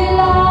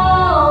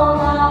ilaw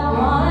na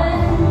buwan,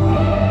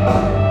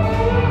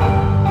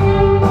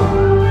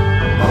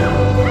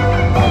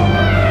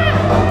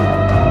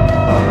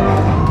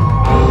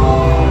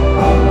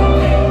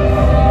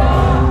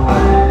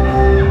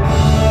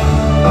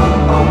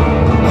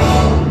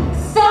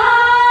 sa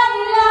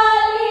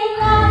ilalim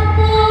ng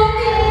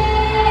puting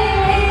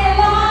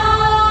ilaw,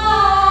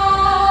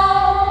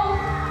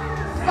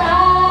 sa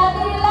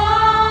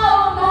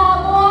ilaw na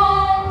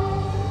buwan,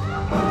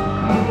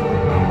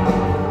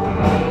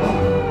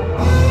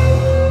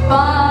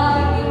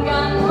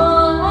 pakinggan mo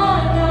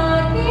ang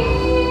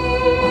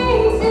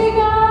aking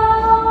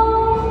sigaw.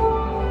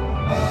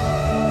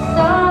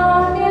 Sa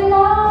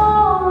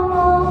ilaw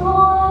na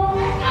buwan.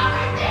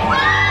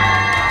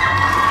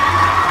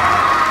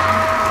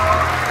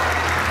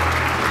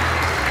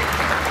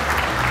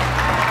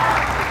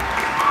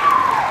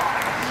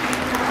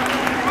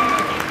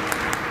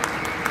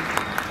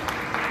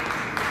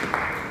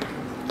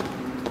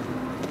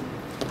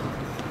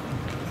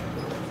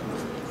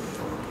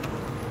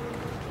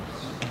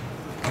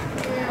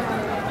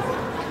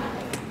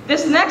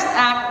 This next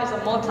act is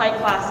a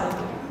multi-classic.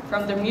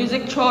 From the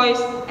music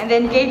choice and the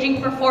engaging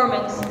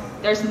performance,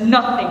 there's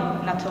nothing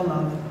not to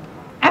love.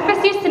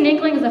 FSU's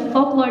Tinickling is a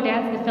folklore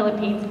dance in the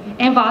Philippines.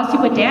 It involves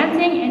people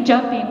dancing and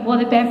jumping while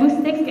the bamboo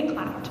sticks get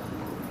clapped.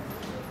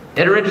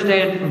 It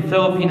originated from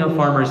Filipino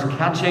farmers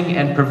catching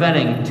and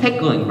preventing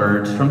tickling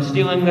birds from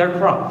stealing their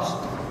crops.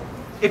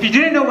 If you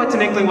didn't know what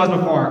Tinickling was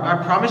before, I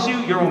promise you,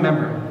 you'll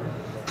remember.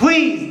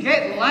 Please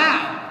get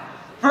loud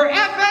for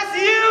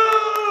FSU!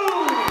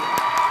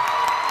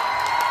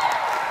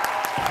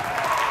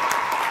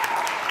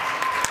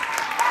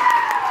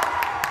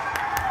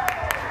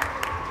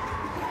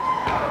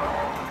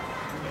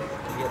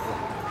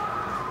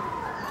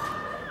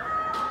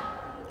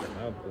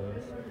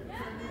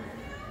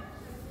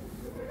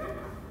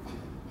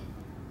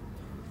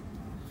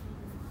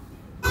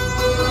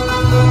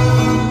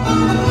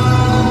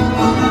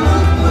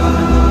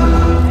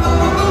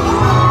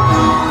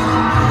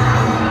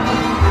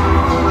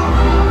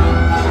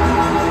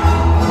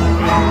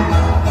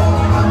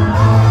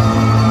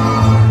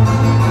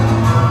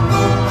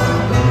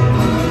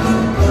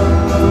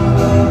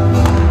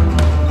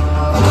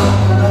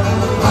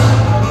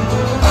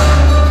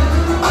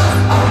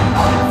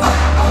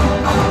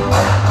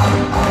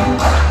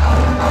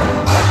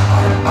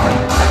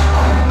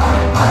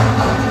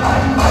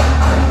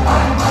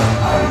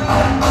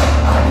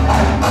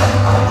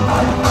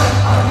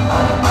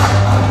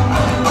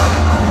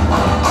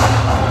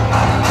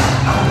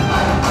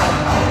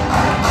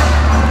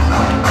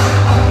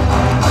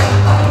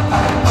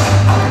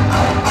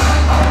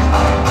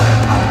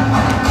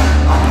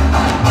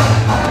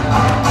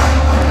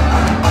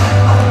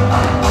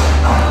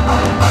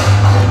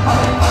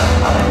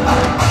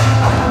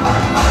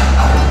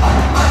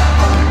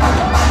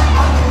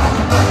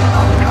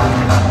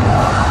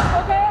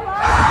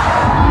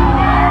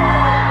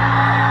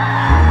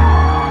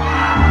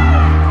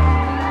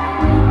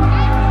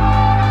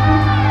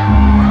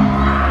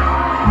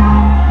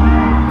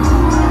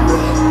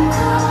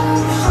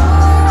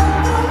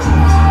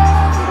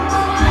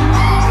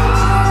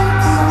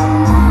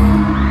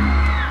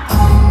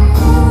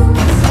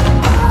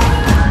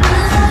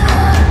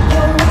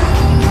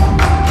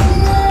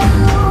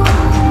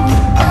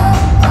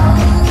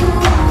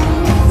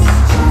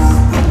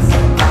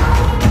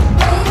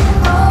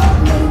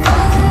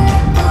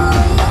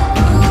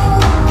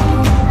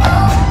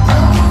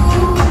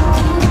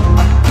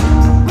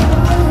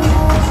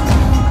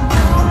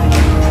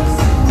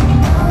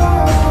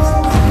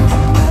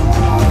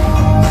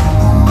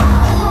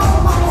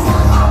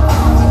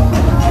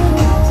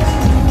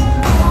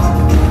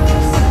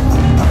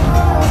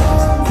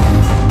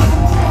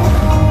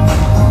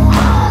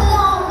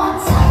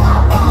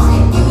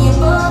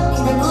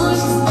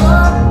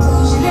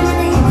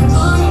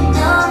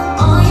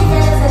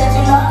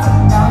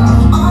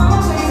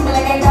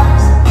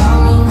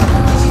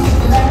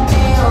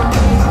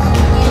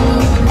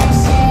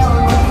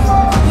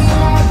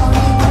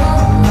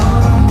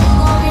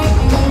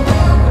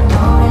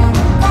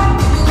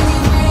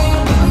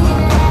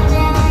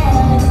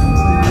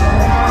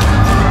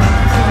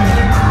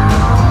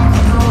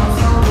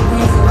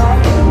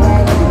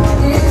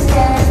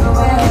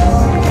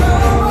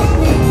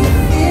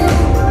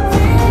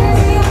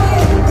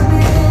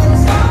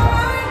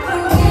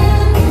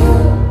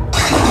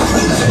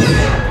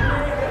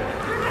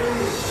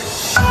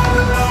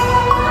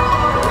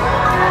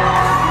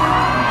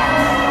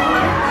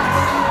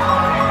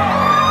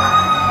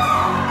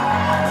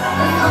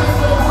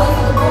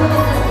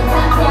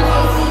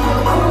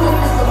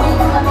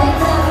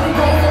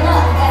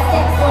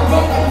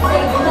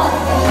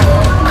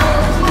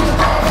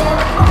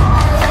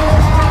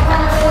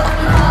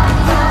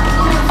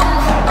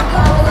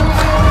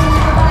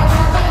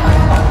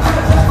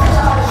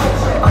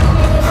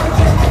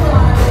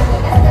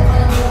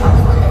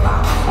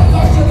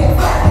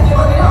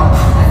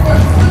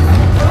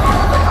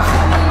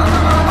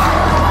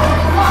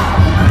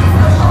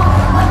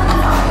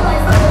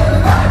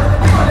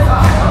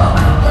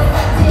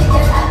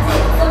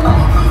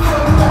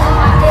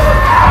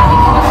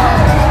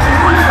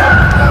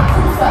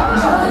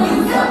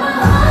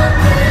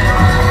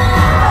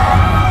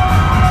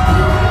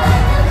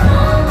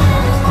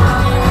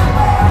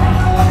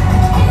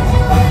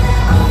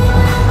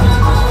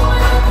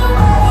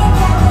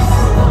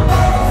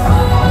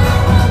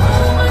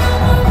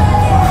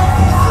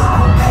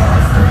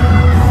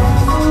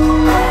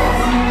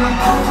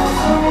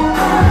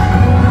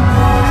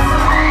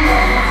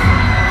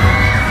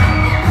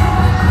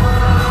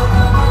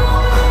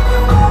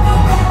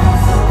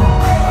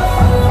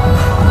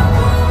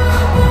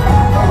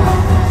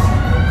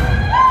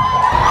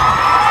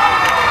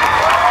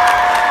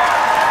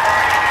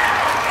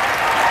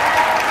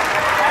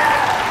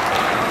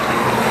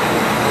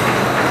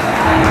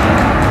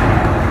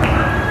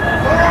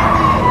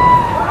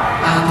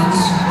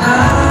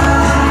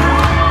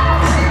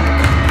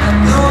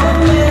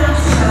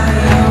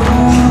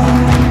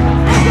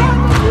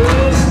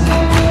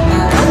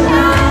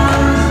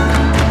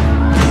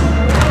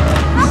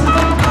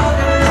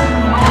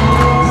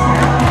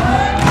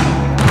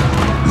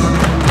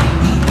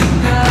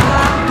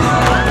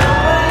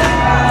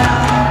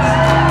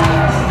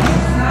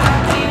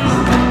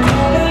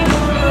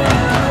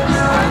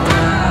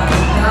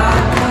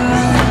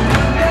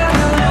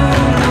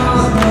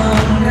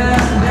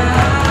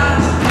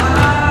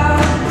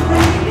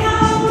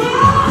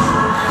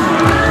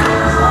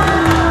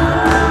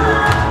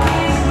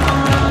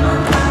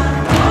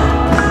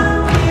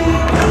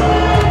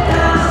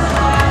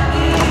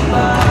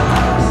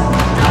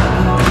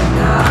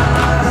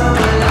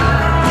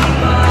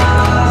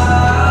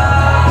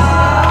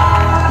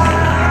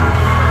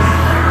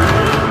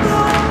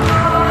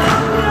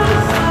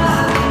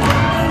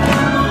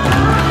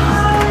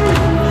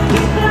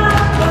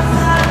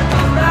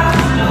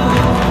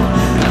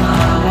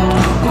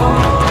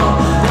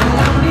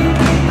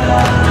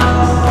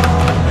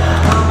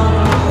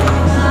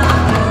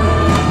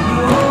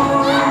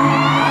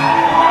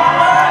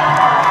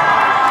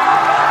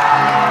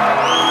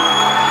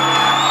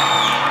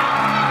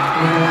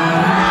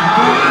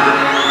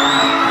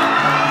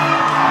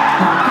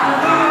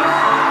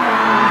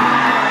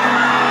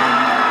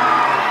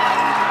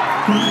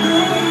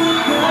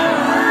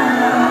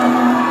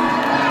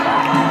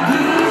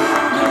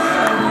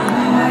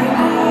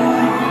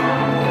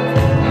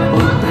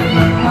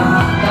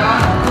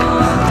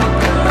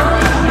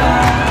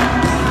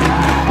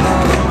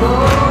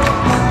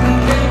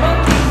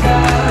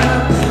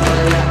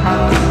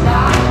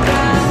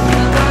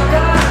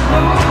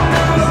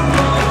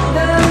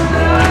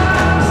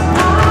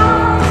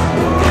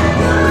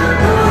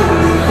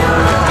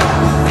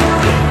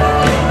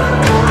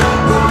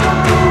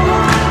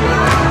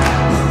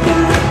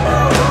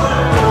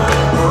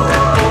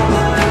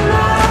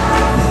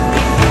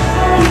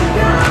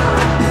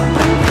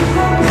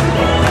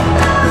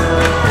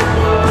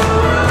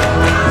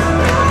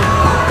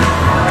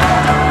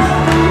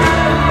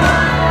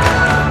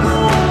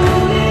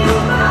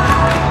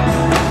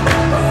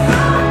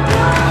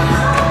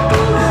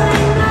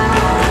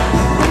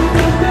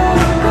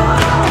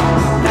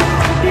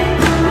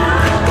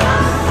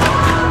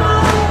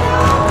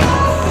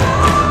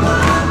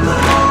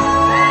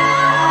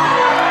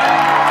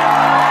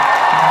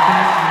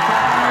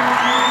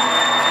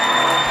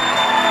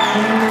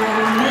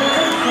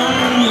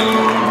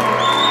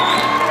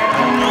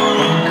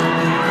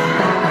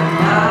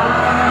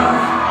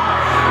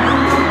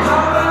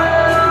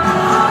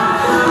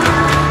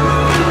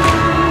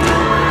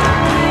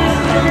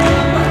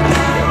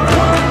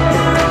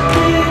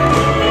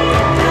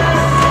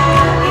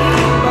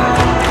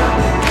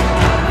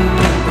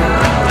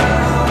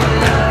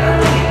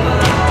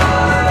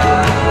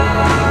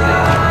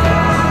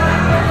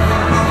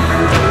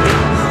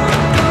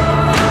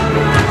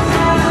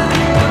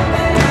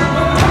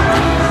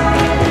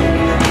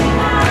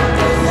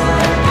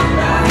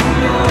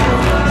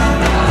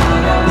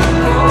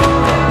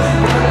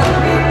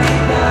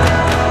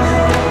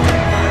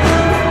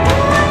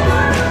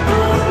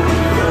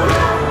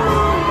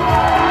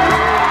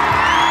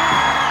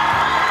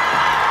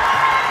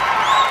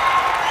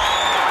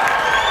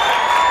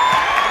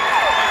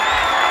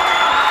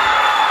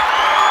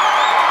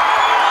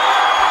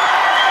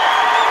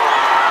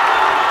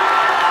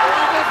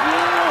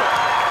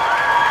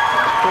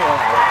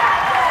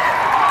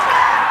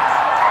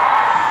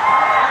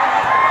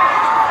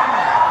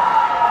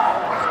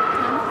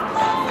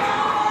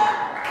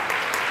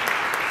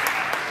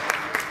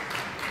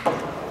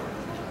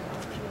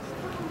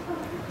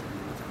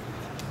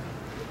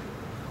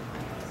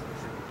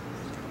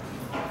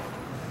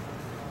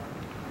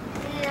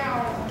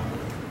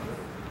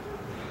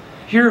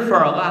 Here for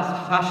our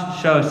last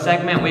fashion show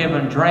segment, we have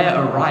Andrea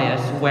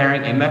Arias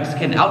wearing a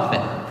Mexican outfit.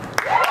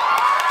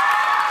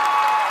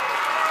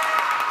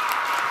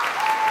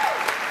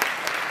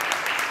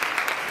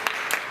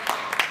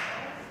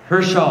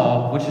 Her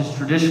shawl, which is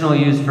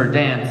traditionally used for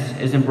dance,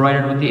 is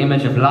embroidered with the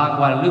image of La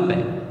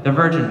Guadalupe, the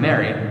Virgin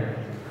Mary,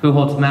 who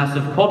holds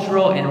massive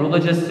cultural and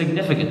religious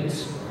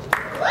significance.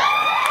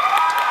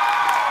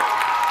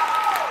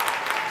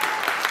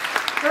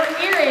 Her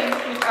earrings,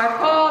 which are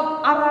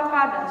called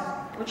arracadas,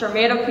 which are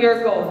made of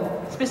pure gold,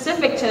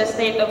 specific to the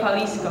state of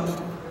Jalisco,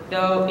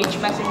 though each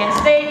Mexican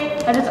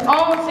state has its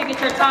own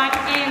signature time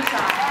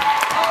inside,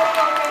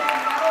 also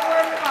facing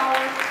metalwork,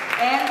 flowers,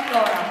 and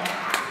flora.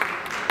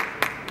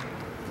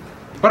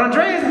 But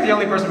Andrea isn't the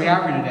only person we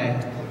have here today.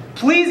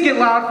 Please get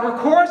loud for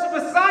Chorus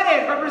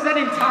Poseidon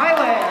representing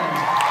Thailand.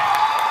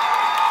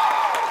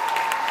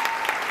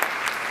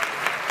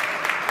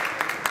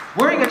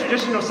 Wearing a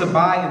traditional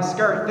sabai and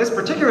skirt, this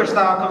particular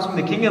style comes from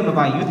the kingdom of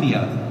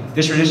Ayutthaya.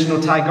 This traditional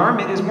Thai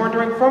garment is worn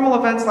during formal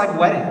events like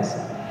weddings.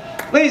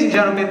 Ladies and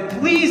gentlemen,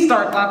 please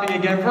start clapping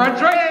again for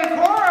Andrea and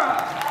Cora!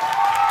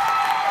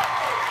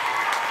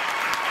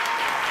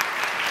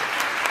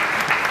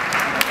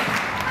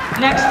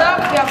 Next up,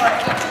 we have our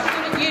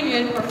Student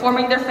Union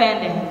performing their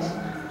fan dance.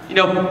 You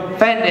know,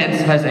 fan dance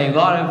has a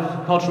lot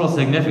of cultural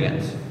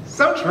significance.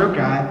 So true,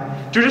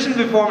 Guy.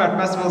 Traditionally performed at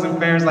festivals and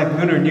fairs like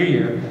Lunar New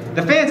Year,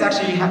 the fans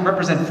actually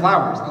represent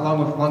flowers,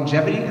 along with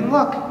longevity and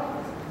luck.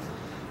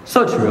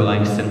 So true,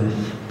 Langston.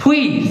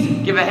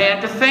 Please give a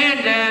hand to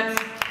fan dance.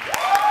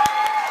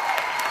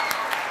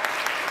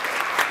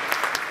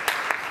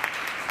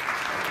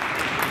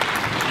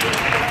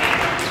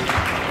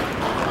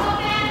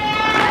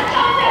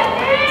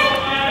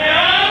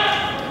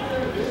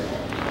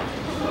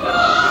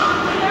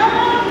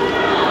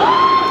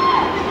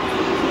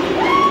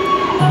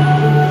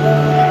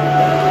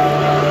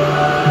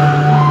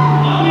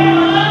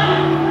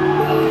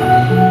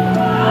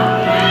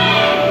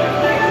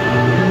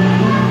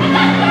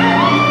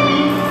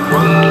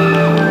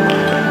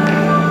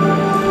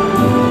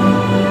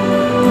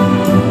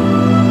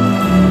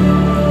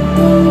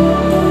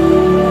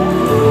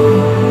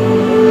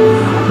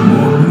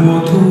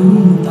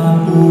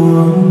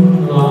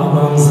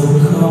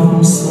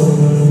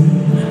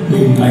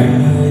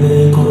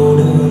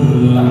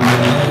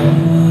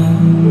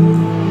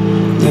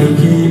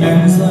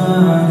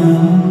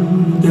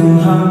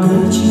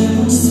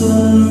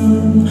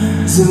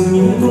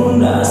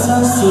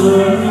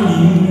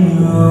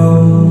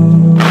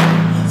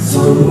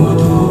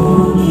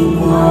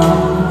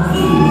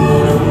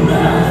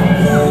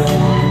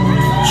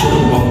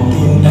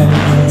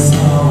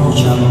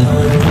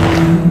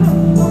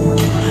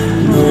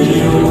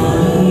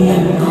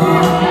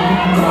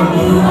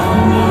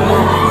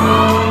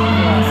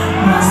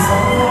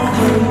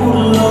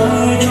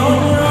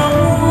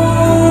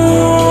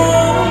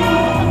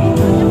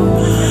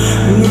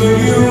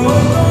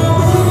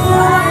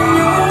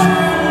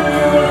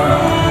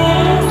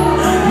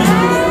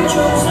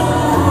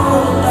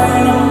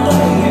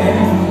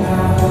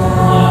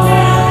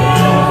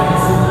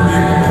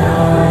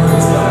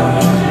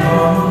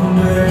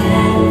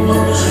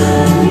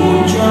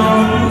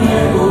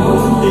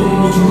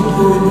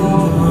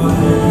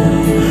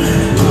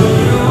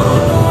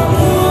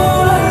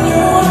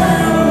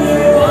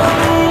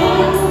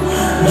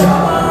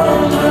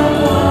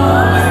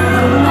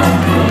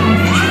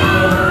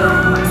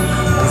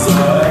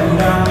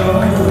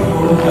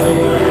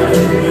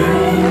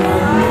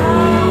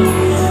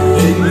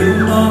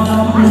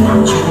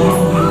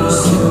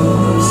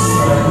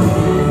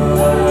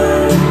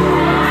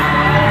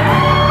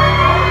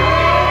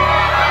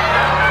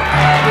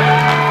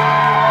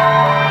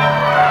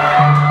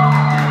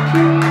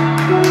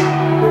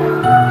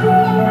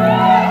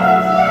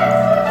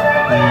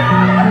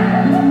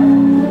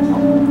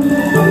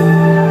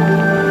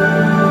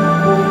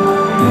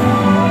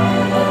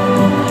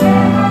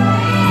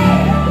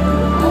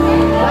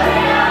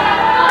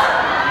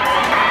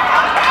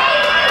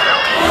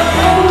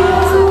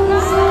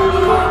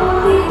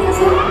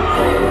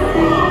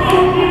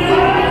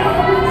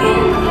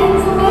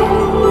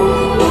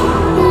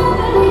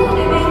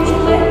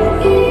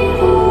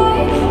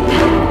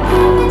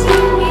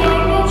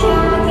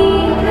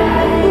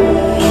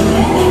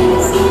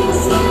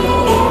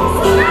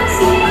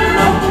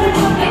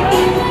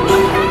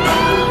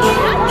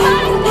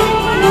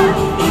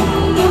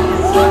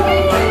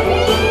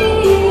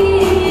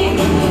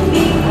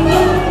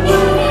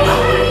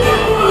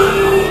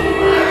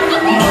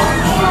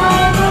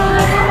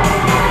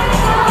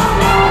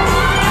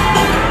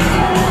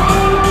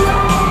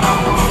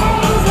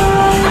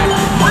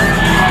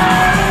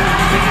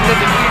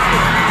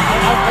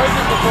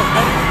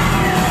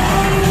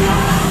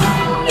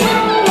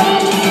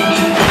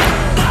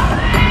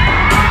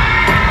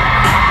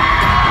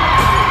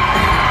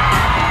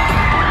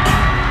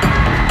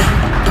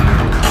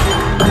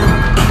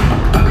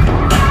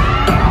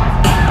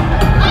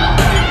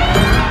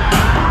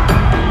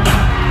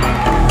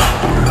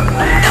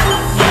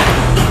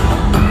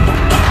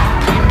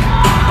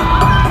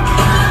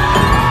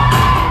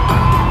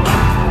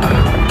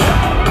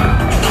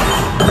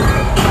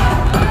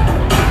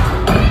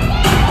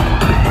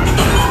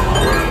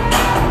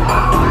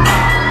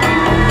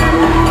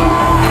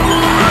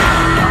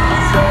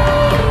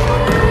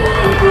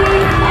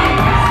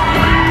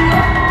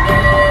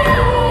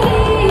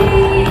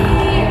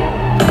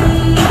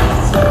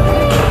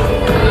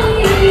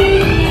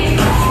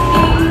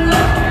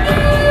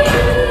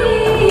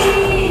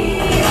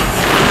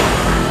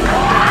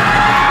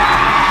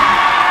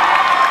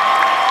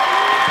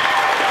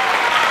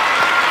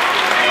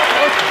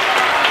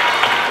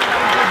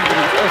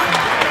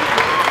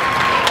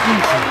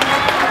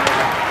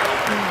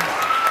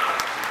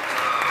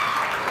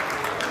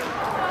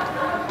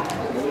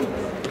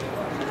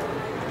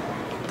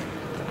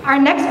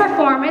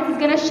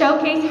 going to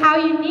showcase how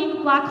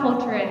unique Black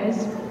culture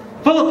is.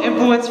 Full of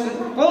influence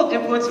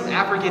from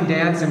African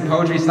dance and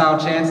poetry style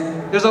chants,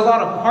 there's a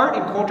lot of heart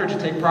and culture to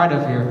take pride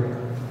of here.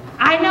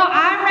 I know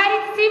I'm ready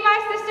to see my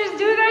sisters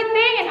do their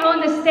thing and own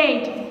the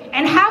stage.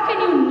 And how can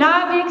you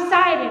not be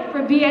excited for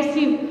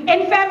BSU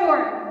in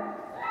February?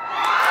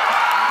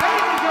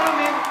 Ladies and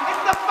gentlemen,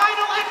 it's the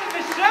final act of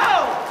the show!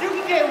 You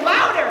can get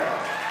louder!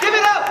 Give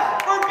it up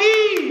for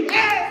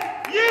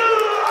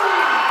BSU!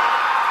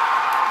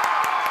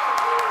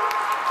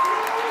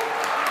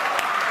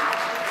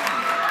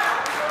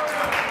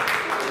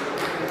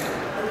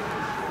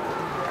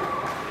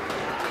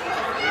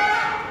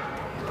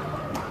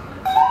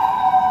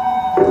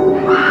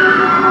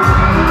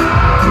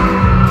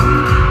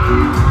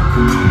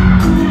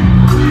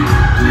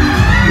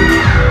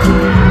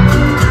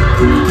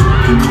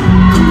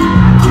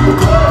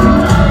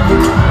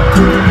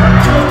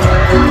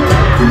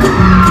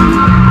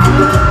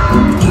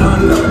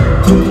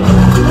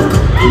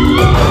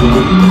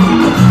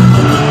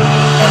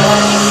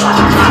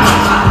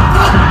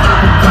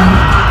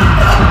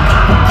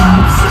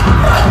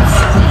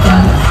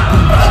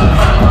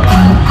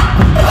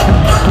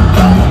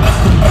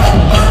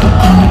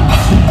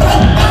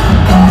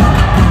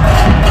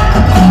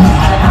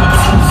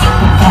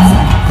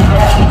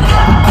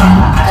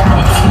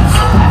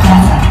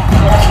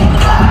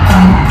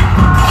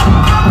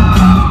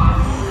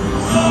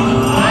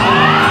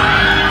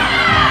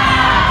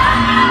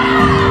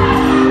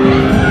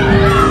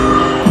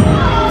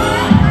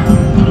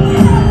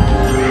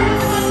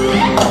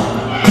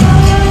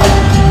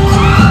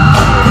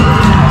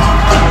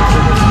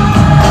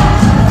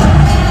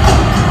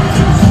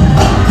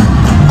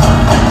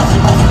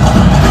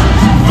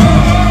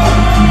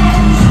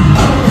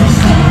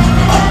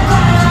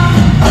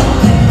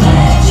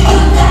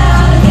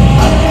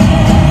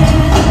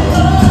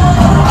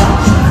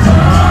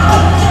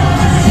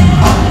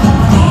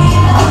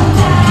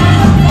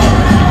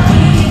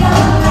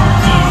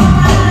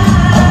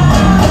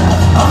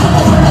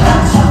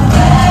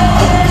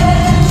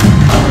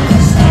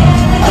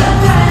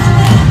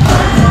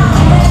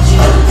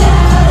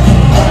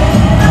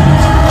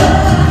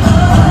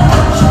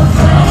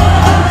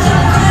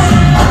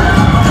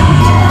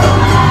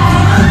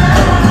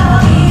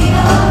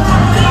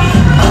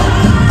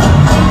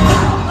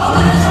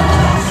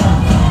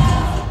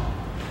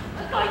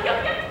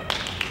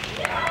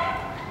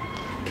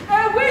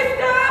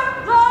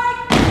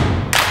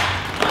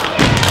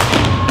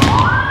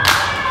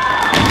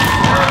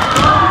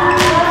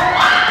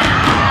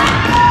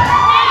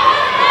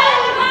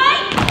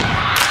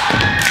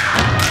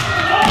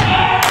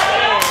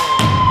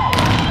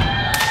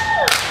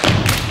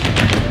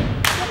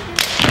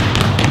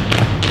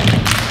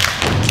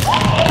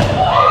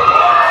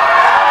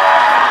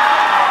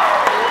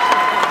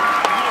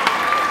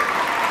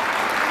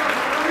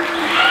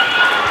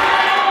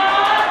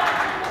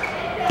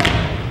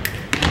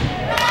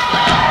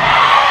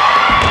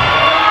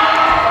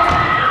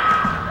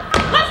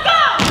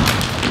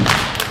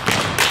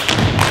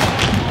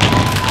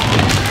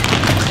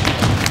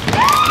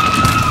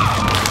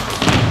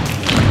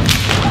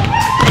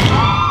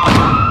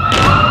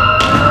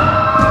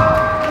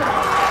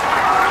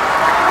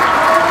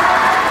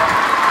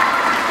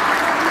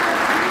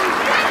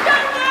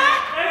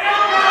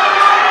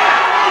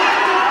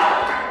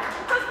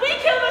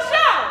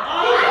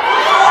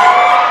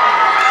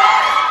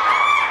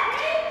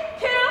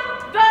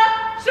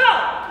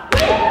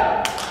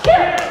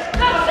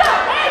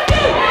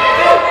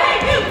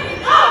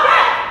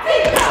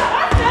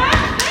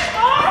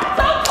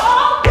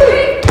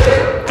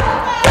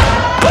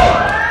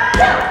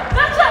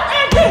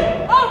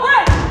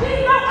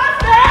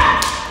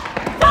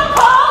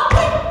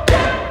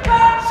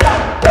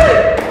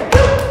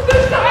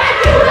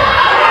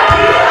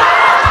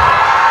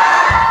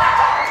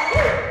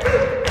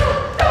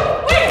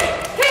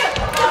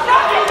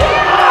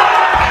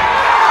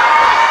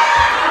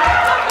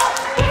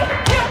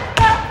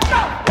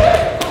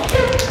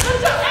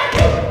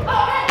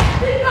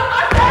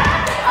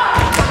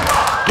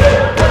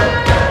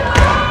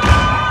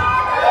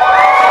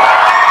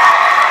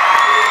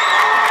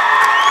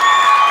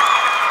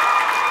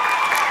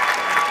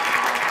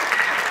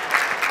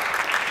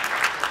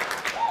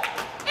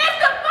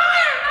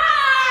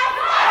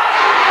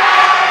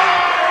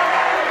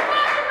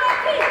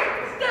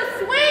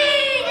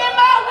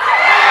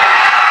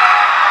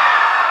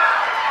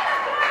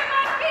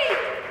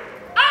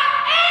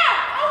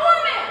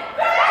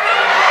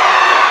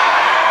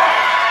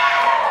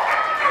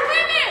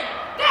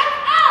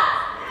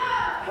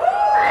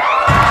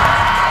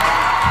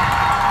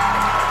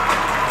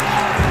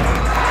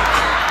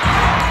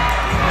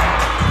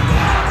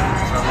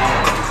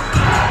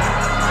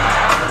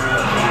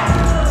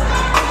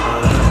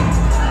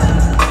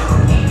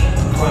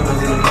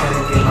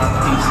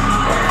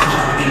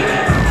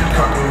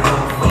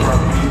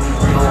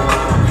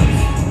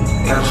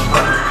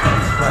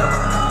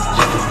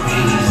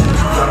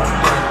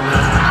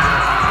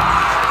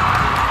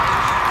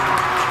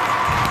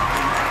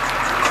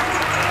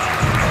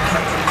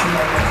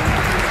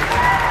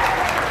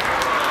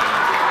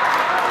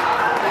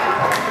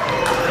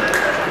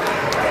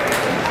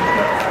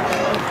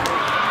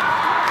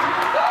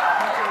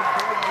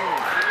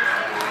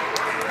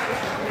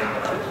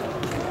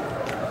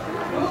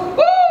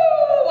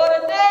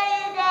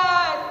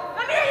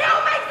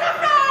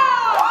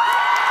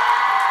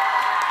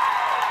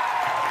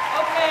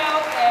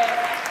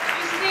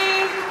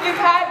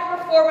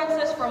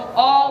 performances from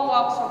all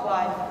walks of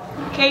life.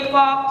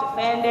 K-pop to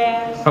fan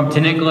dance. From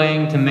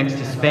Tinigling to mixed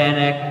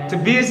Hispanic. To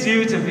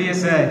BSU to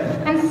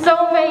VSA. And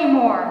so many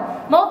more.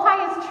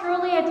 Multi is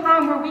truly a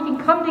time where we can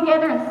come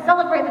together and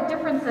celebrate the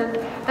differences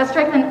that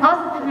strengthen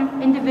us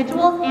as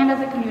individuals and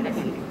as a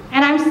community.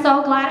 And I'm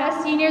so glad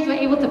as seniors we're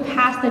able to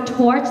pass the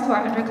torch to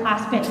our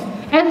underclassmen.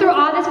 And through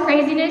all this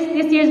craziness,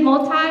 this year's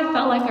Multi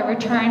felt like a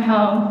return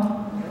home.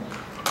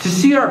 To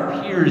see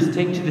our peers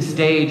take to the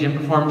stage and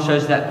perform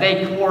shows that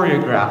they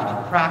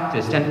choreographed,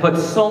 practiced, and put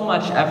so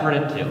much effort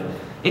into,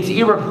 it's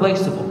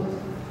irreplaceable.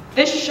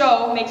 This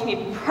show makes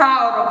me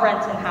proud of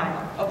Renton High,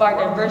 of our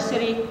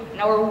diversity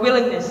and our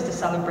willingness to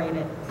celebrate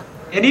it.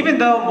 And even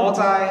though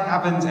Multi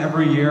happens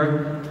every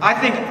year, I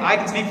think I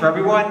can speak for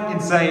everyone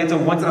and say it's a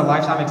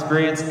once-in-a-lifetime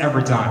experience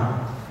every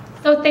time.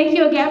 So thank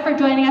you again for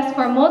joining us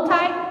for Multi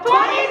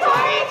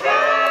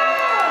 2022!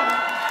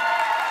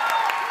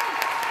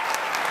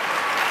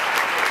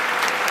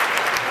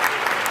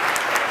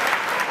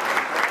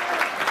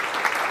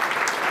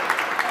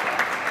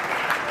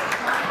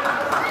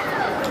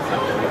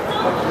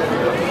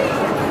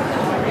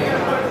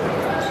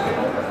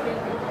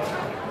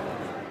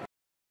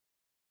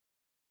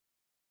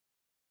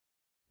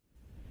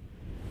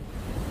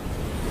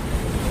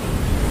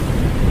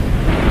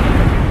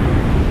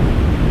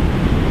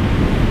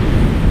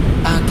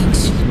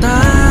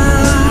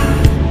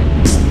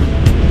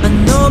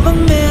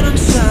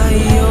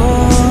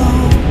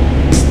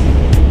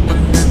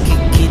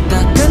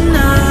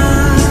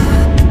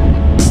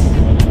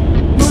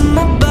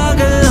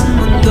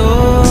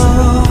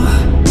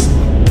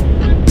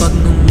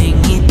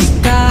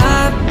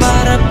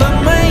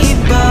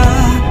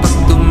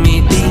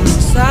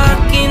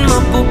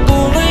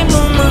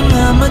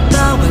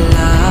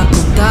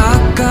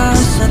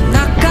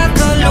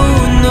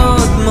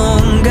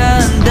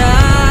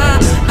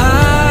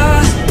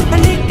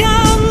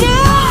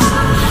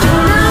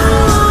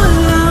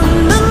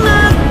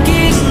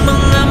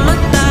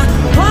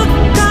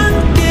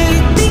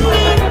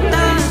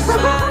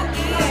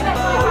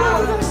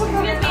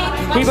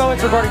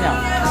 What's recording now?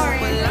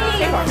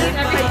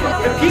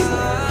 The people.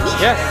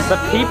 Yes, the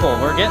people.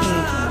 We're getting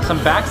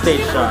some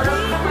backstage shots.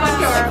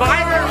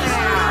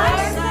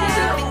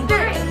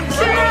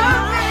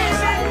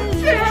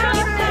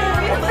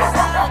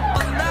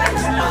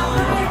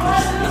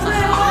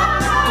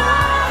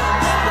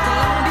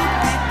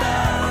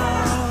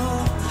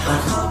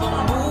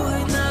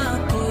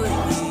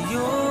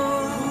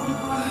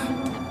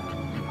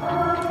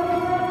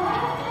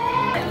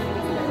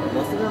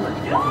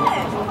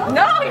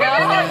 No,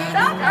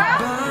 stop,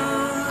 girl.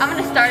 I'm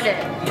gonna start it.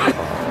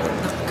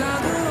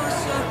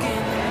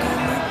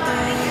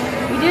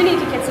 We do need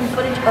to get some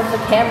footage of the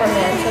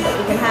cameraman so that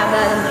we can have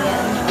that in the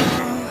end.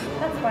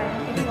 That's fine.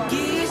 If you want.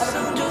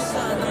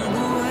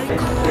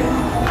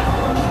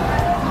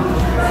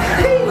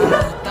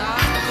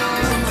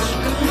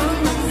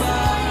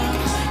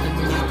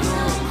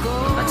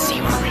 Let's see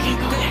where we can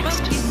go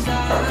next.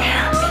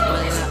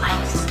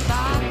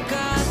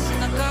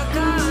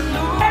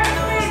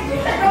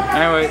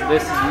 Anyway,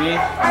 this is me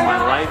and my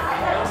life.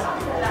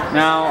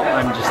 Now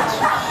I'm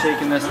just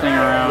shaking this thing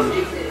around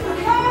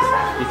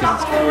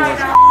because it's cool as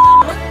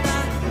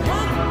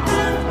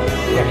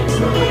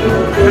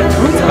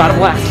it's about to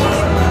blast.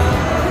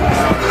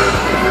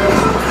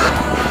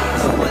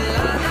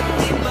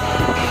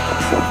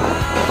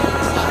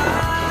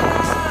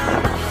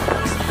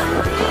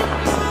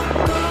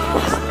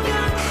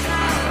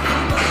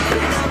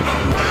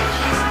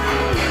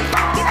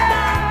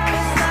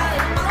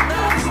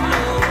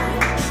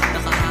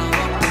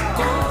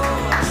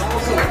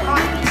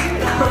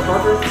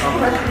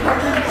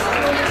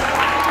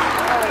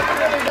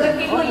 The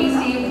people you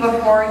see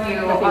before you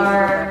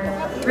are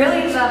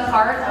really the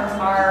heart of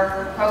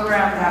our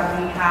program that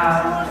we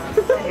have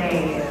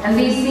today. And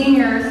these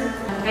seniors,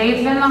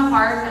 they've been the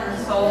heart and the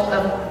soul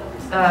of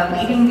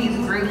leading these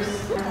groups.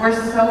 We're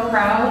so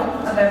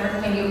proud of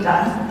everything you've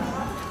done.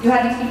 You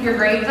had to keep your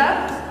grades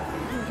up.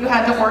 You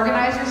had to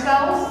organize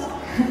yourselves.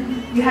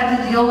 You had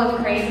to deal with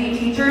crazy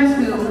teachers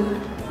who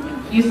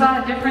you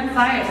saw a different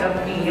side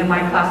of me in my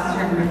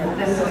classroom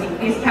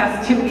these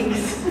past 2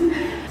 weeks.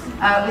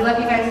 We love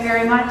you guys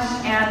very much,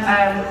 and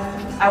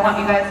I want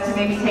you guys to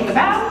maybe take a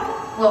bow,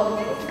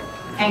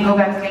 and go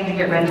backstage and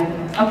get ready.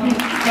 Okay,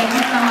 thank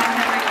you so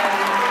much.